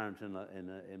becomes apparent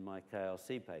in my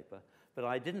KLC paper, but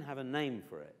I didn't have a name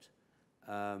for it.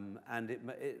 And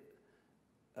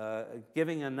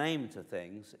giving a name to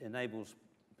things enables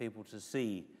people to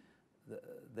see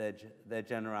their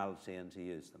generality and to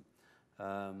use them.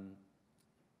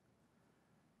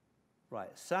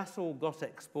 Right, Sassel got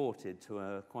exported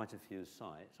to quite a few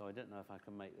sites, so I don't know if I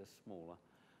can make this smaller.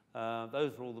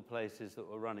 Those are all the places that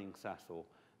were running Sassel.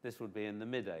 This would be in the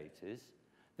mid-80s.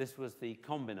 This was the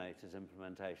Combinators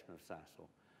implementation of Sassel.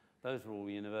 Those were all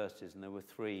universities, and there were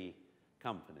 3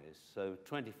 companies, so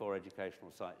 24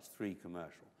 educational sites, 3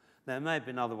 commercial. There may have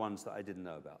been other ones that I didn't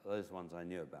know about. Those ones I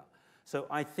knew about. So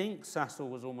I think Sassel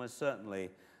was almost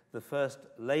certainly the first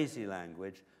lazy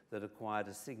language that acquired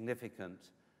a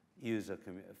significant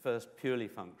first purely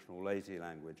functional lazy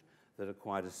language that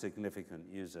acquired a significant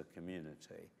user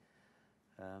community.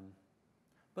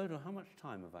 Bodo, how much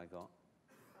time have I got?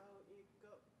 You've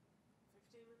got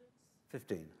 15 minutes.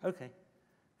 15, okay,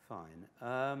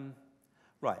 fine.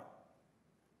 Right,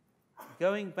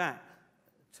 going back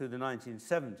to the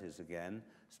 1970s again,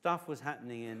 stuff was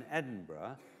happening in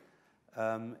Edinburgh.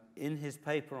 In his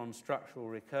paper on structural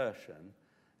recursion,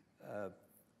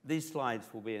 these slides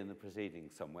will be in the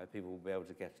proceedings somewhere. People will be able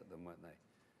to get at them, won't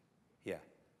they? Yeah,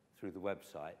 through the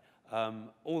website.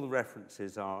 All the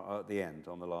references are at the end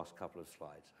on the last couple of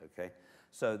slides, okay?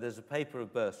 So there's a paper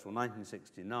of Birstall,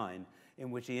 1969, in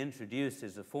which he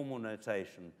introduces a formal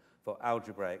notation for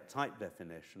algebraic type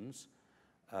definitions,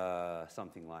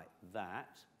 something like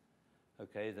that.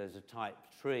 Okay, there's a type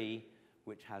tree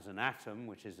which has an atom,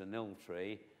 which is a nil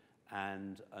tree,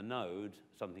 and a node,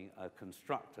 a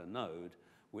constructor node,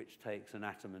 which takes an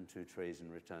atom and 2 trees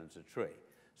and returns a tree.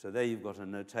 So there you've got a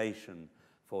notation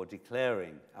for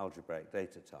declaring algebraic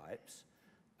data types,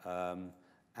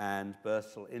 and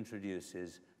Birstall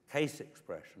introduces case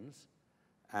expressions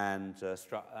and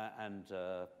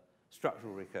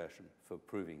structural recursion for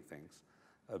proving things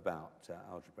about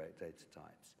algebraic data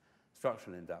types.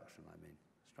 Structural induction, I mean,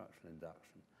 structural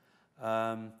induction.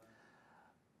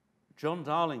 John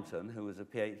Darlington, who was a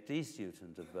PhD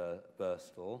student of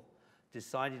Birstall,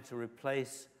 decided to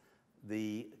replace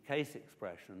the case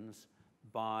expressions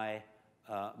by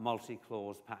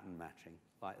multi-clause pattern matching,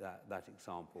 like that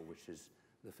example, which is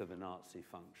the Fibonacci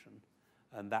function.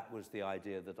 And that was the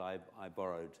idea that I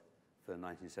borrowed for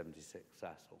 1976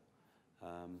 Sassel.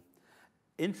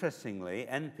 Interestingly,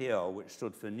 NPL, which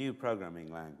stood for New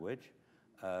Programming Language,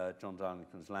 John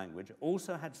Darlington's language,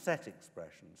 also had set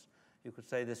expressions. You could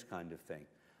say this kind of thing.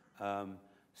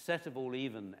 Set of all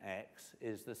even x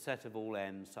is the set of all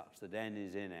n such that n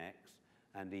is in x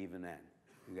and even n.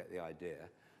 You get the idea.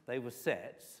 They were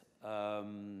sets,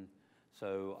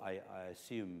 so I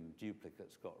assume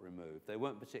duplicates got removed. They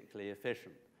weren't particularly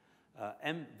efficient.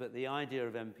 But the idea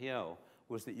of MPL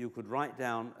was that you could write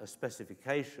down a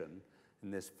specification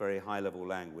in this very high-level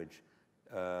language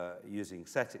using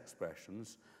set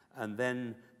expressions, and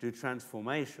then do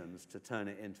transformations to turn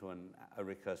it into a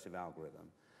recursive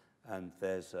algorithm. And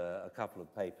there's a couple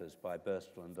of papers by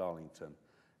Birstall and Darlington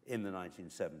in the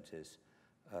 1970s.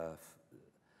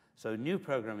 So New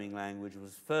Programming Language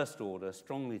was first order,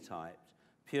 strongly typed,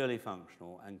 purely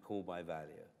functional, and call by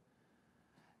value.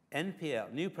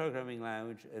 NPL, New Programming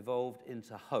Language, evolved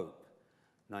into HOPE,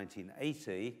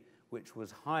 1980, which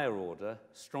was higher order,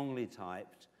 strongly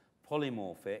typed,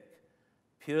 polymorphic,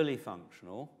 purely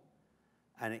functional,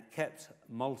 and it kept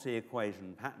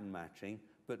multi-equation pattern matching,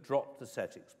 but dropped the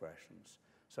set expressions.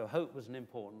 So HOPE was an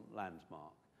important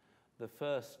landmark. The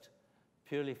first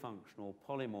purely functional,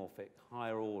 polymorphic,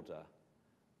 higher order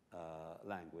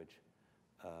language.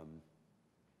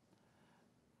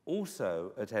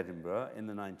 Also at Edinburgh in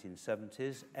the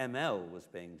 1970s, ML was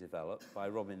being developed by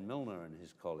Robin Milner and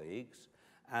his colleagues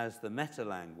as the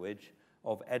meta-language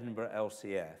of Edinburgh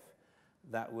LCF.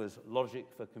 That was logic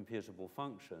for computable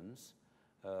functions,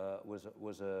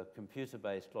 was a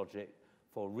computer-based logic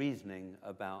for reasoning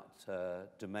about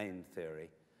domain theory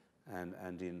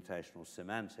and denotational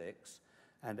semantics.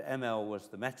 And ML was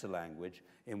the meta-language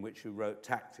in which you wrote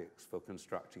tactics for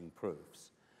constructing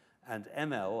proofs. And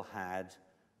ML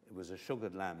it was a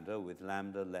sugared lambda with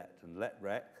lambda, let, and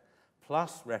letrec,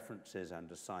 plus references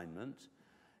and assignment.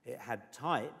 It had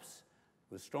types,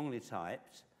 was strongly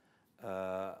typed,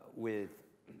 with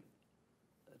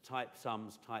type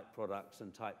sums, type products,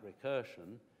 and type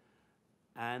recursion,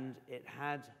 and it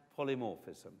had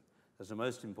polymorphism. That's the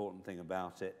most important thing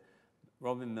about it.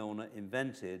 Robin Milner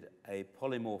invented a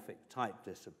polymorphic type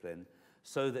discipline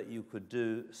so that you could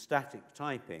do static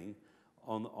typing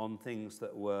on things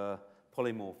that were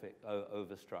polymorphic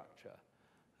over structure.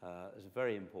 It was a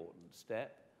very important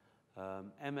step.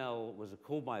 ML was a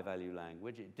call-by-value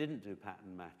language. It didn't do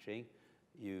pattern matching.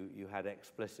 You had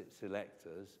explicit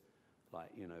selectors, like,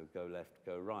 go left,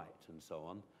 go right, and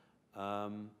so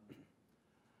on.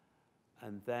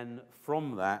 And then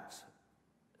from that,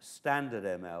 standard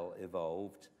ML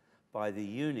evolved by the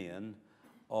union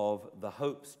of the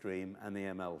hope stream and the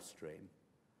ML stream.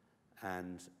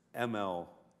 And ML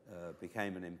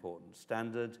became an important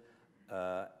standard.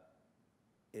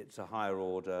 It's a higher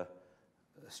order,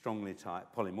 strongly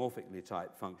typed, polymorphically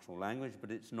typed functional language, but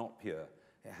it's not pure.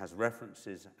 It has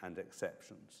references and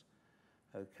exceptions.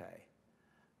 Okay.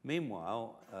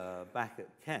 Meanwhile, back at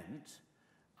Kent,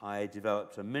 I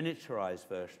developed a miniaturized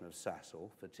version of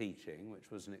Haskell for teaching, which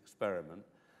was an experiment.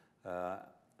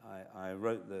 I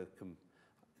wrote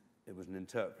it was an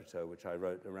interpreter, which I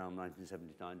wrote around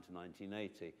 1979 to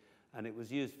 1980, and it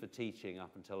was used for teaching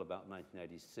up until about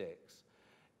 1986.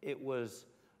 It was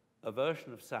a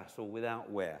version of Haskell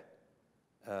without where.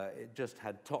 It just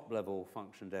had top-level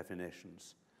function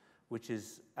definitions, which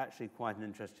is actually quite an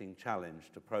interesting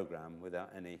challenge to program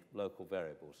without any local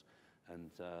variables.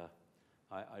 And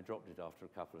I dropped it after a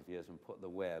couple of years and put the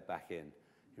where back in.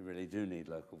 You really do need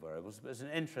local variables. But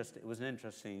it was an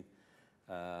interesting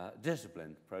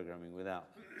discipline, programming without.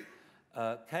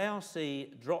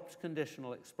 KRC dropped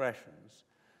conditional expressions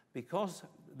because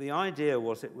the idea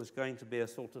was it was going to be a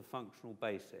sort of functional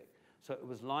basic. So it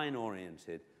was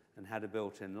line-oriented and had a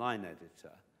built-in line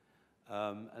editor.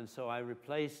 And so I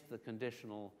replaced the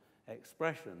conditional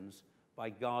expressions by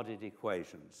guarded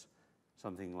equations,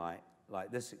 something like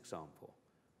this example.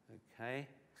 Okay?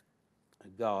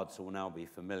 Guards will now be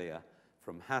familiar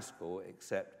from Haskell,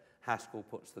 except Haskell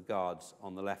puts the guards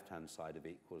on the left-hand side of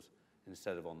equals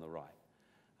instead of on the right.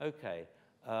 Okay,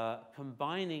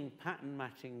 combining pattern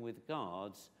matching with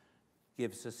guards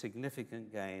gives a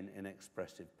significant gain in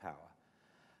expressive power.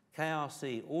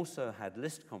 KRC also had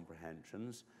list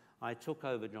comprehensions. I took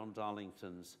over John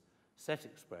Darlington's set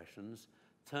expressions,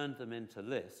 turned them into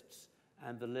lists,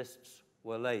 and the lists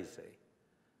were lazy.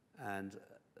 And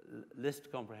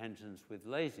list comprehensions with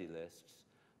lazy lists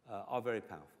are very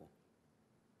powerful.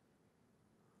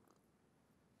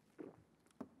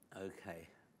 Okay.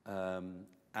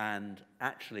 And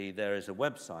actually, there is a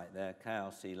website there,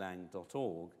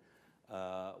 krclang.org,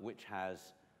 which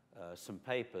has some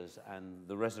papers and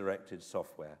the resurrected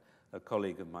software. A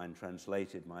colleague of mine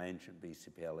translated my ancient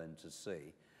BCPL into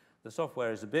C. The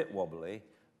software is a bit wobbly,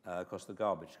 because the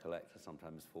garbage collector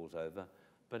sometimes falls over,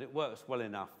 but it works well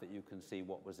enough that you can see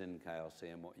what was in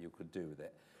KRC and what you could do with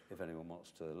it, if anyone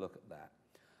wants to look at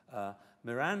that.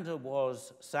 Miranda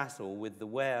was Haskell with the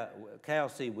where,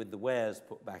 KRC with the wheres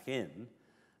put back in,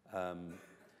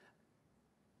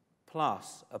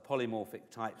 plus a polymorphic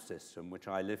type system, which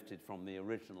I lifted from the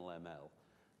original ML.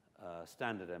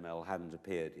 Standard ML hadn't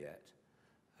appeared yet.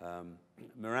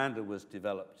 Miranda was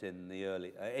developed in the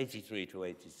early 83 to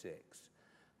 86.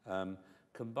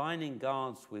 Combining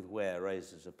guards with where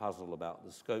raises a puzzle about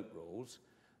the scope rules,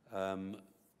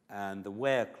 and the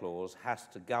where clause has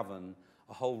to govern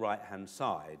a whole right-hand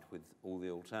side with all the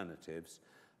alternatives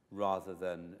rather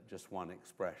than just one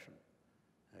expression.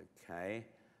 Okay,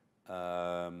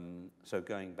 so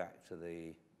going back to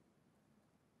the,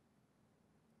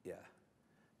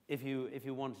 if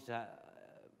you wanted to,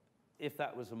 if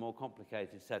that was a more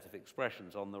complicated set of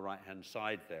expressions on the right-hand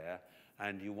side there,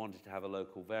 and you wanted to have a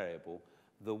local variable,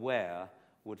 the where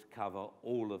would cover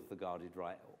all of the guarded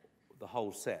right, the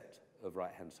whole set of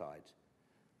right-hand sides.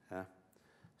 Yeah?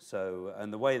 So,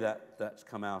 and the way that's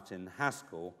come out in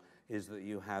Haskell is that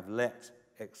you have let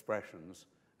expressions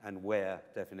and where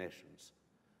definitions.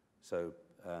 So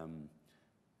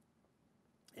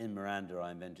in Miranda,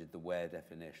 I invented the where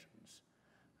definitions.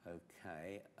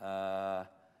 Okay.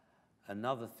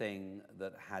 Another thing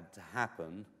that had to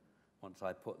happen once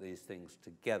I put these things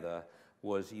together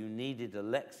was you needed a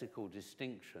lexical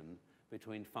distinction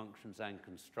between functions and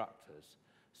constructors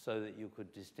so that you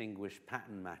could distinguish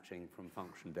pattern matching from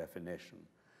function definition.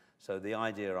 So the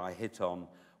idea I hit on,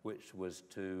 which was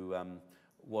to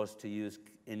use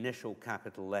initial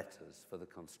capital letters for the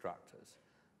constructors.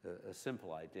 A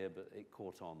simple idea, but it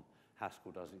caught on.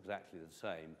 Haskell does exactly the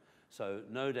same. So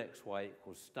node xy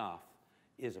equals stuff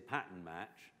is a pattern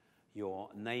match. you're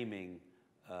naming,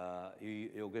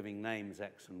 you're giving names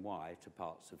x and y to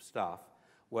parts of stuff,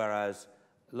 whereas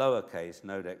lowercase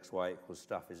node x, y equals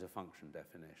stuff is a function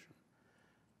definition.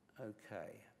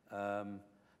 Okay,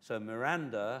 so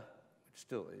Miranda, it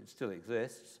still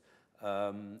exists.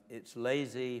 It's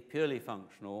lazy, purely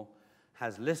functional,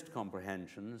 has list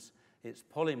comprehensions. It's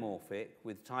polymorphic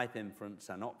with type inference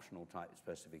and optional type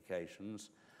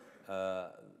specifications.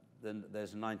 Then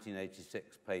there's a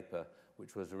 1986 paper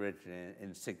which was originally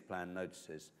in SIGPlan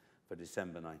notices for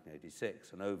December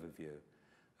 1986, an overview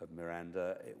of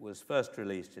Miranda. It was first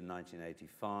released in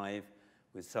 1985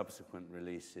 with subsequent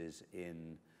releases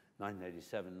in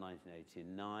 1987,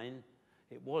 1989.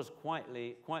 It was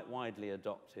quite widely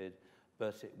adopted,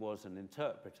 but it was an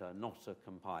interpreter, not a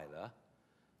compiler.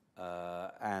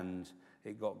 And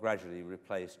it got gradually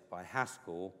replaced by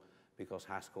Haskell because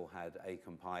Haskell had a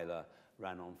compiler,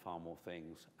 ran on far more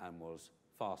things, and was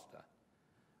faster.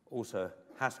 Also,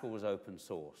 Haskell was open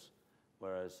source,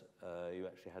 whereas you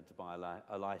actually had to buy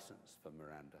a license for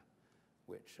Miranda,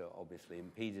 which obviously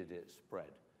impeded its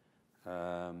spread.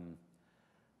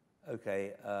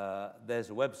 Okay, there's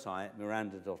a website,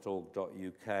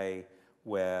 miranda.org.uk,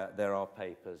 where there are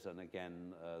papers, and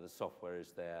again, the software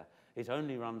is there. It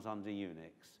only runs under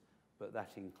Unix, but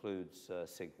that includes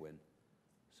Cygwin.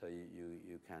 So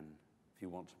you can, if you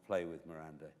want to play with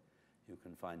Miranda, you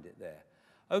can find it there.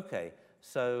 Okay,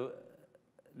 so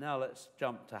now let's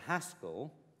jump to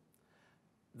Haskell.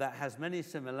 That has many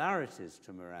similarities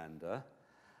to Miranda.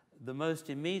 The most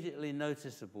immediately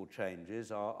noticeable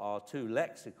changes are two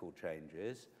lexical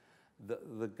changes.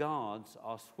 The guards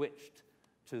are switched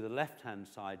to the left-hand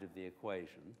side of the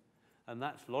equation, and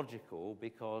that's logical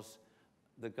because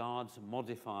the guards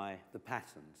modify the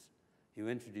patterns. You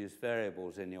introduce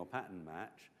variables in your pattern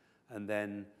match, and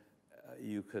then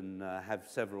you can have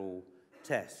several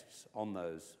tests on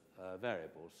those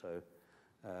variables, so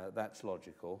that's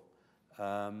logical.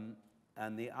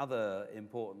 And the other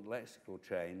important lexical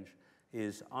change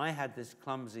is I had this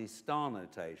clumsy star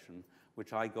notation,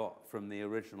 which I got from the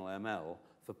original ML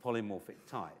for polymorphic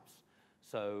types.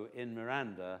 So in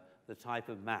Miranda, the type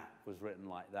of map was written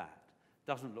like that.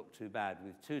 Doesn't look too bad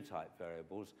with 2 type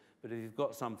variables, but if you've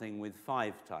got something with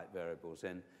 5 type variables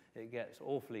in, it gets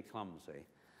awfully clumsy.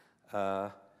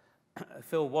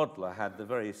 Phil Wadler had the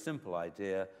very simple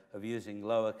idea of using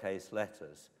lowercase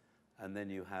letters, and then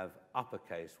you have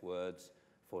uppercase words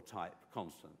for type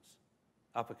constants,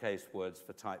 uppercase words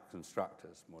for type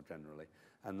constructors more generally,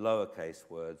 and lowercase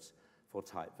words for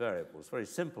type variables. Very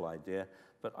simple idea,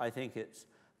 but I think it's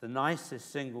the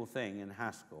nicest single thing in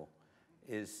Haskell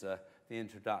is the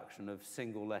introduction of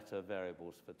single letter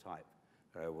variables for type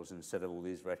variables instead of all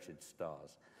these wretched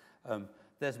stars.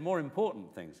 There's more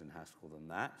important things in Haskell than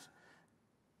that.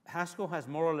 Haskell has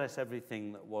more or less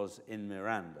everything that was in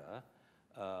Miranda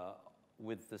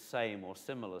with the same or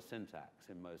similar syntax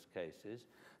in most cases,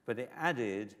 but it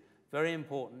added very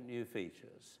important new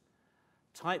features.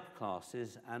 Type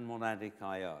classes and monadic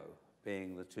I/O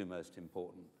being the 2 most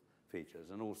important features,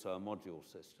 and also a module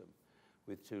system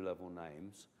with 2-level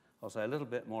names. I'll say a little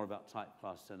bit more about type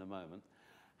classes in a moment.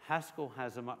 Haskell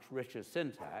has a much richer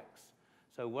syntax,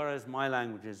 so whereas my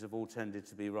languages have all tended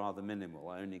to be rather minimal,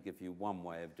 I only give you one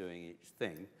way of doing each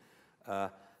thing,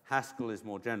 Haskell is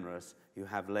more generous. You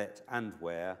have let and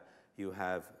where, you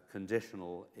have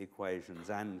conditional equations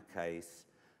and case,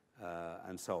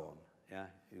 and so on. Yeah,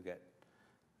 you get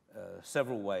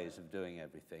several ways of doing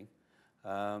everything.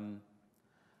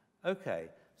 Okay,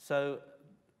 so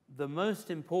the most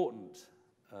important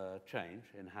change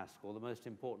in Haskell, the most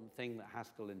important thing that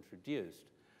Haskell introduced,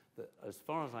 that as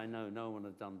far as I know no one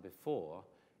had done before,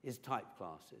 is type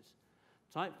classes.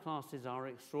 Type classes are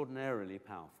extraordinarily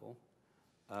powerful,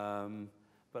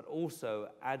 but also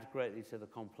add greatly to the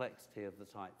complexity of the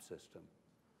type system.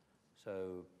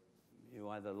 So you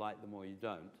either like them or you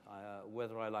don't.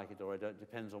 Whether I like it or I don't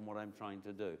depends on what I'm trying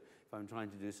to do. If I'm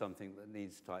trying to do something that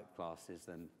needs type classes,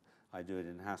 then I do it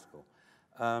in Haskell.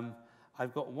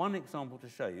 I've got one example to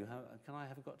show you.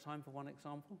 Have got time for one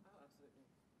example?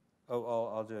 Oh, absolutely.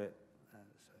 Oh, I'll do it.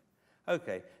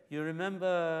 Okay, you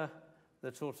remember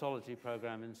the tautology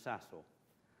program in Sassel?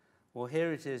 Well,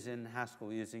 here it is in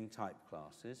Haskell using type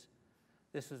classes.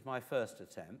 This was my first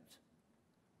attempt.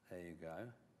 There you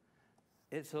go.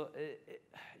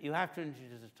 You have to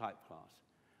introduce a type class.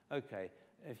 Okay,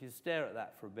 if you stare at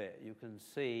that for a bit, you can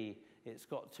see it's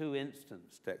got 2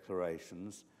 instance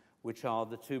declarations, which are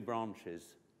the 2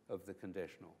 branches of the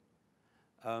conditional.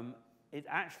 It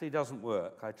actually doesn't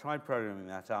work. I tried programming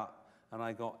that up, and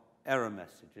I got error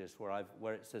messages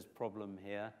where it says problem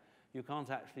here. You can't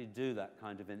actually do that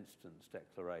kind of instance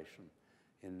declaration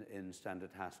in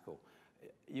standard Haskell.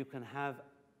 You can have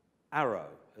arrow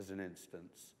as an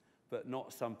instance, but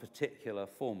not some particular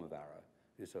form of arrow,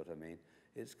 you see what I mean?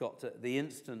 It's got to, the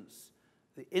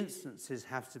instances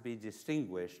have to be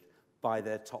distinguished by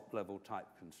their top-level type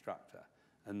constructor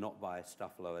and not by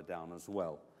stuff lower down as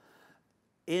well.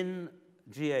 In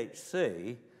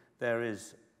GHC,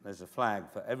 there's a flag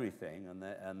for everything,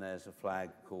 and there's a flag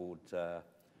called,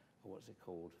 what's it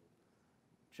called?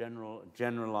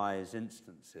 Generalized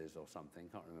instances or something,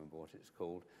 can't remember what it's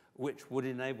called, which would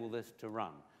enable this to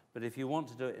run. But if you want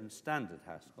to do it in standard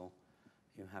Haskell,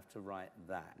 you have to write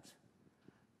that.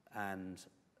 And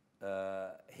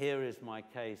here is my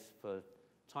case for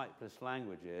typeless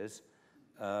languages.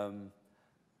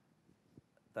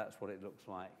 That's what it looks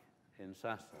like in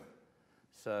Haskell.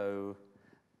 So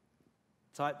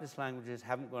typeless languages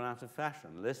haven't gone out of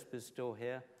fashion. Lisp is still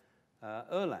here.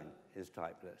 Erlang is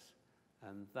typeless.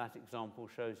 And that example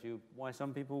shows you why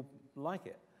some people like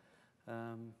it.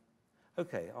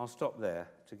 Okay, I'll stop there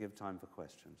to give time for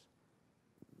questions.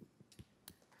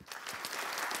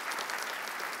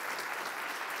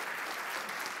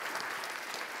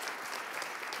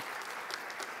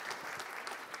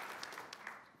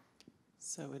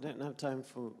 So we don't have time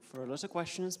for a lot of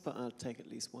questions, but I'll take at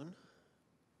least one.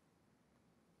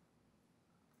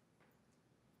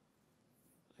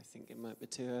 I think it might be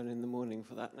too early in the morning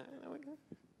for that now. There we go.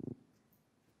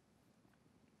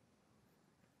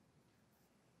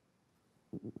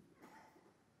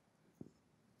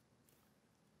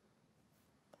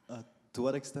 To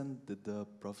what extent did the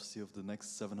prophecy of the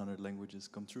next 700 languages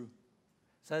come true?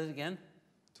 Say that again?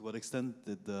 To what extent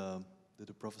did the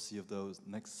prophecy of those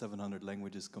next 700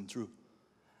 languages come true?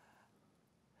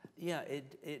 Yeah,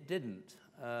 it didn't,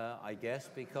 I guess,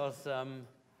 because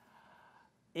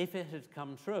if it had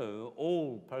come true,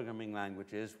 all programming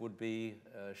languages would be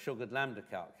sugared lambda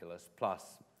calculus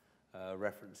plus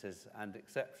references and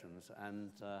exceptions,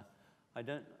 and I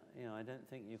don't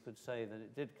think you could say that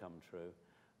it did come true.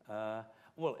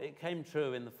 Well, it came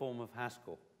true in the form of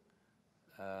Haskell.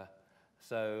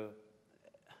 So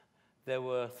there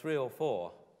were 3 or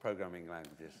 4 programming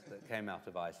languages that came out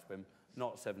of ISWIM,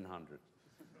 not 700.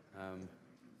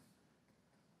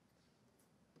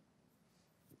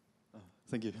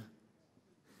 Thank you.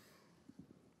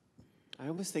 I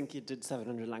almost think you did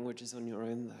 700 languages on your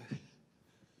own, though.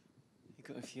 You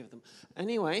got a few of them.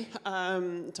 Anyway,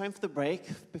 time for the break.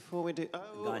 Before we do...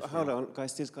 Oh, hold on. Guy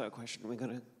Steve's got a question. We've got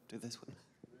to do this one.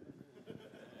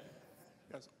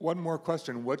 Yes. One more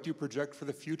question. What do you project for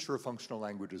the future of functional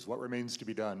languages? What remains to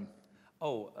be done?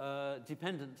 Oh,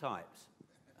 dependent types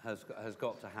has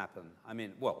got to happen. I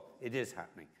mean, well, it is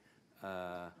happening.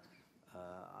 I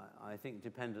think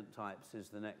dependent types is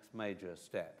the next major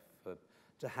step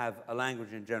to have a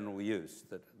language in general use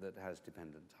that has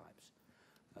dependent types,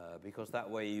 because that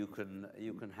way you can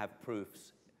have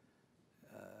proofs,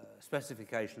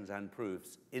 specifications and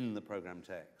proofs in the program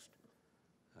text,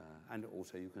 and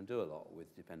also you can do a lot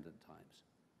with dependent types.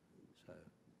 So,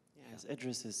 yes,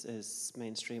 Idris is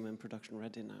mainstream and production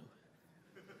ready now.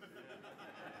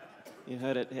 You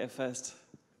heard it here first.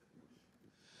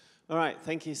 All right,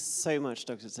 thank you so much,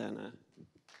 Dr. Turner.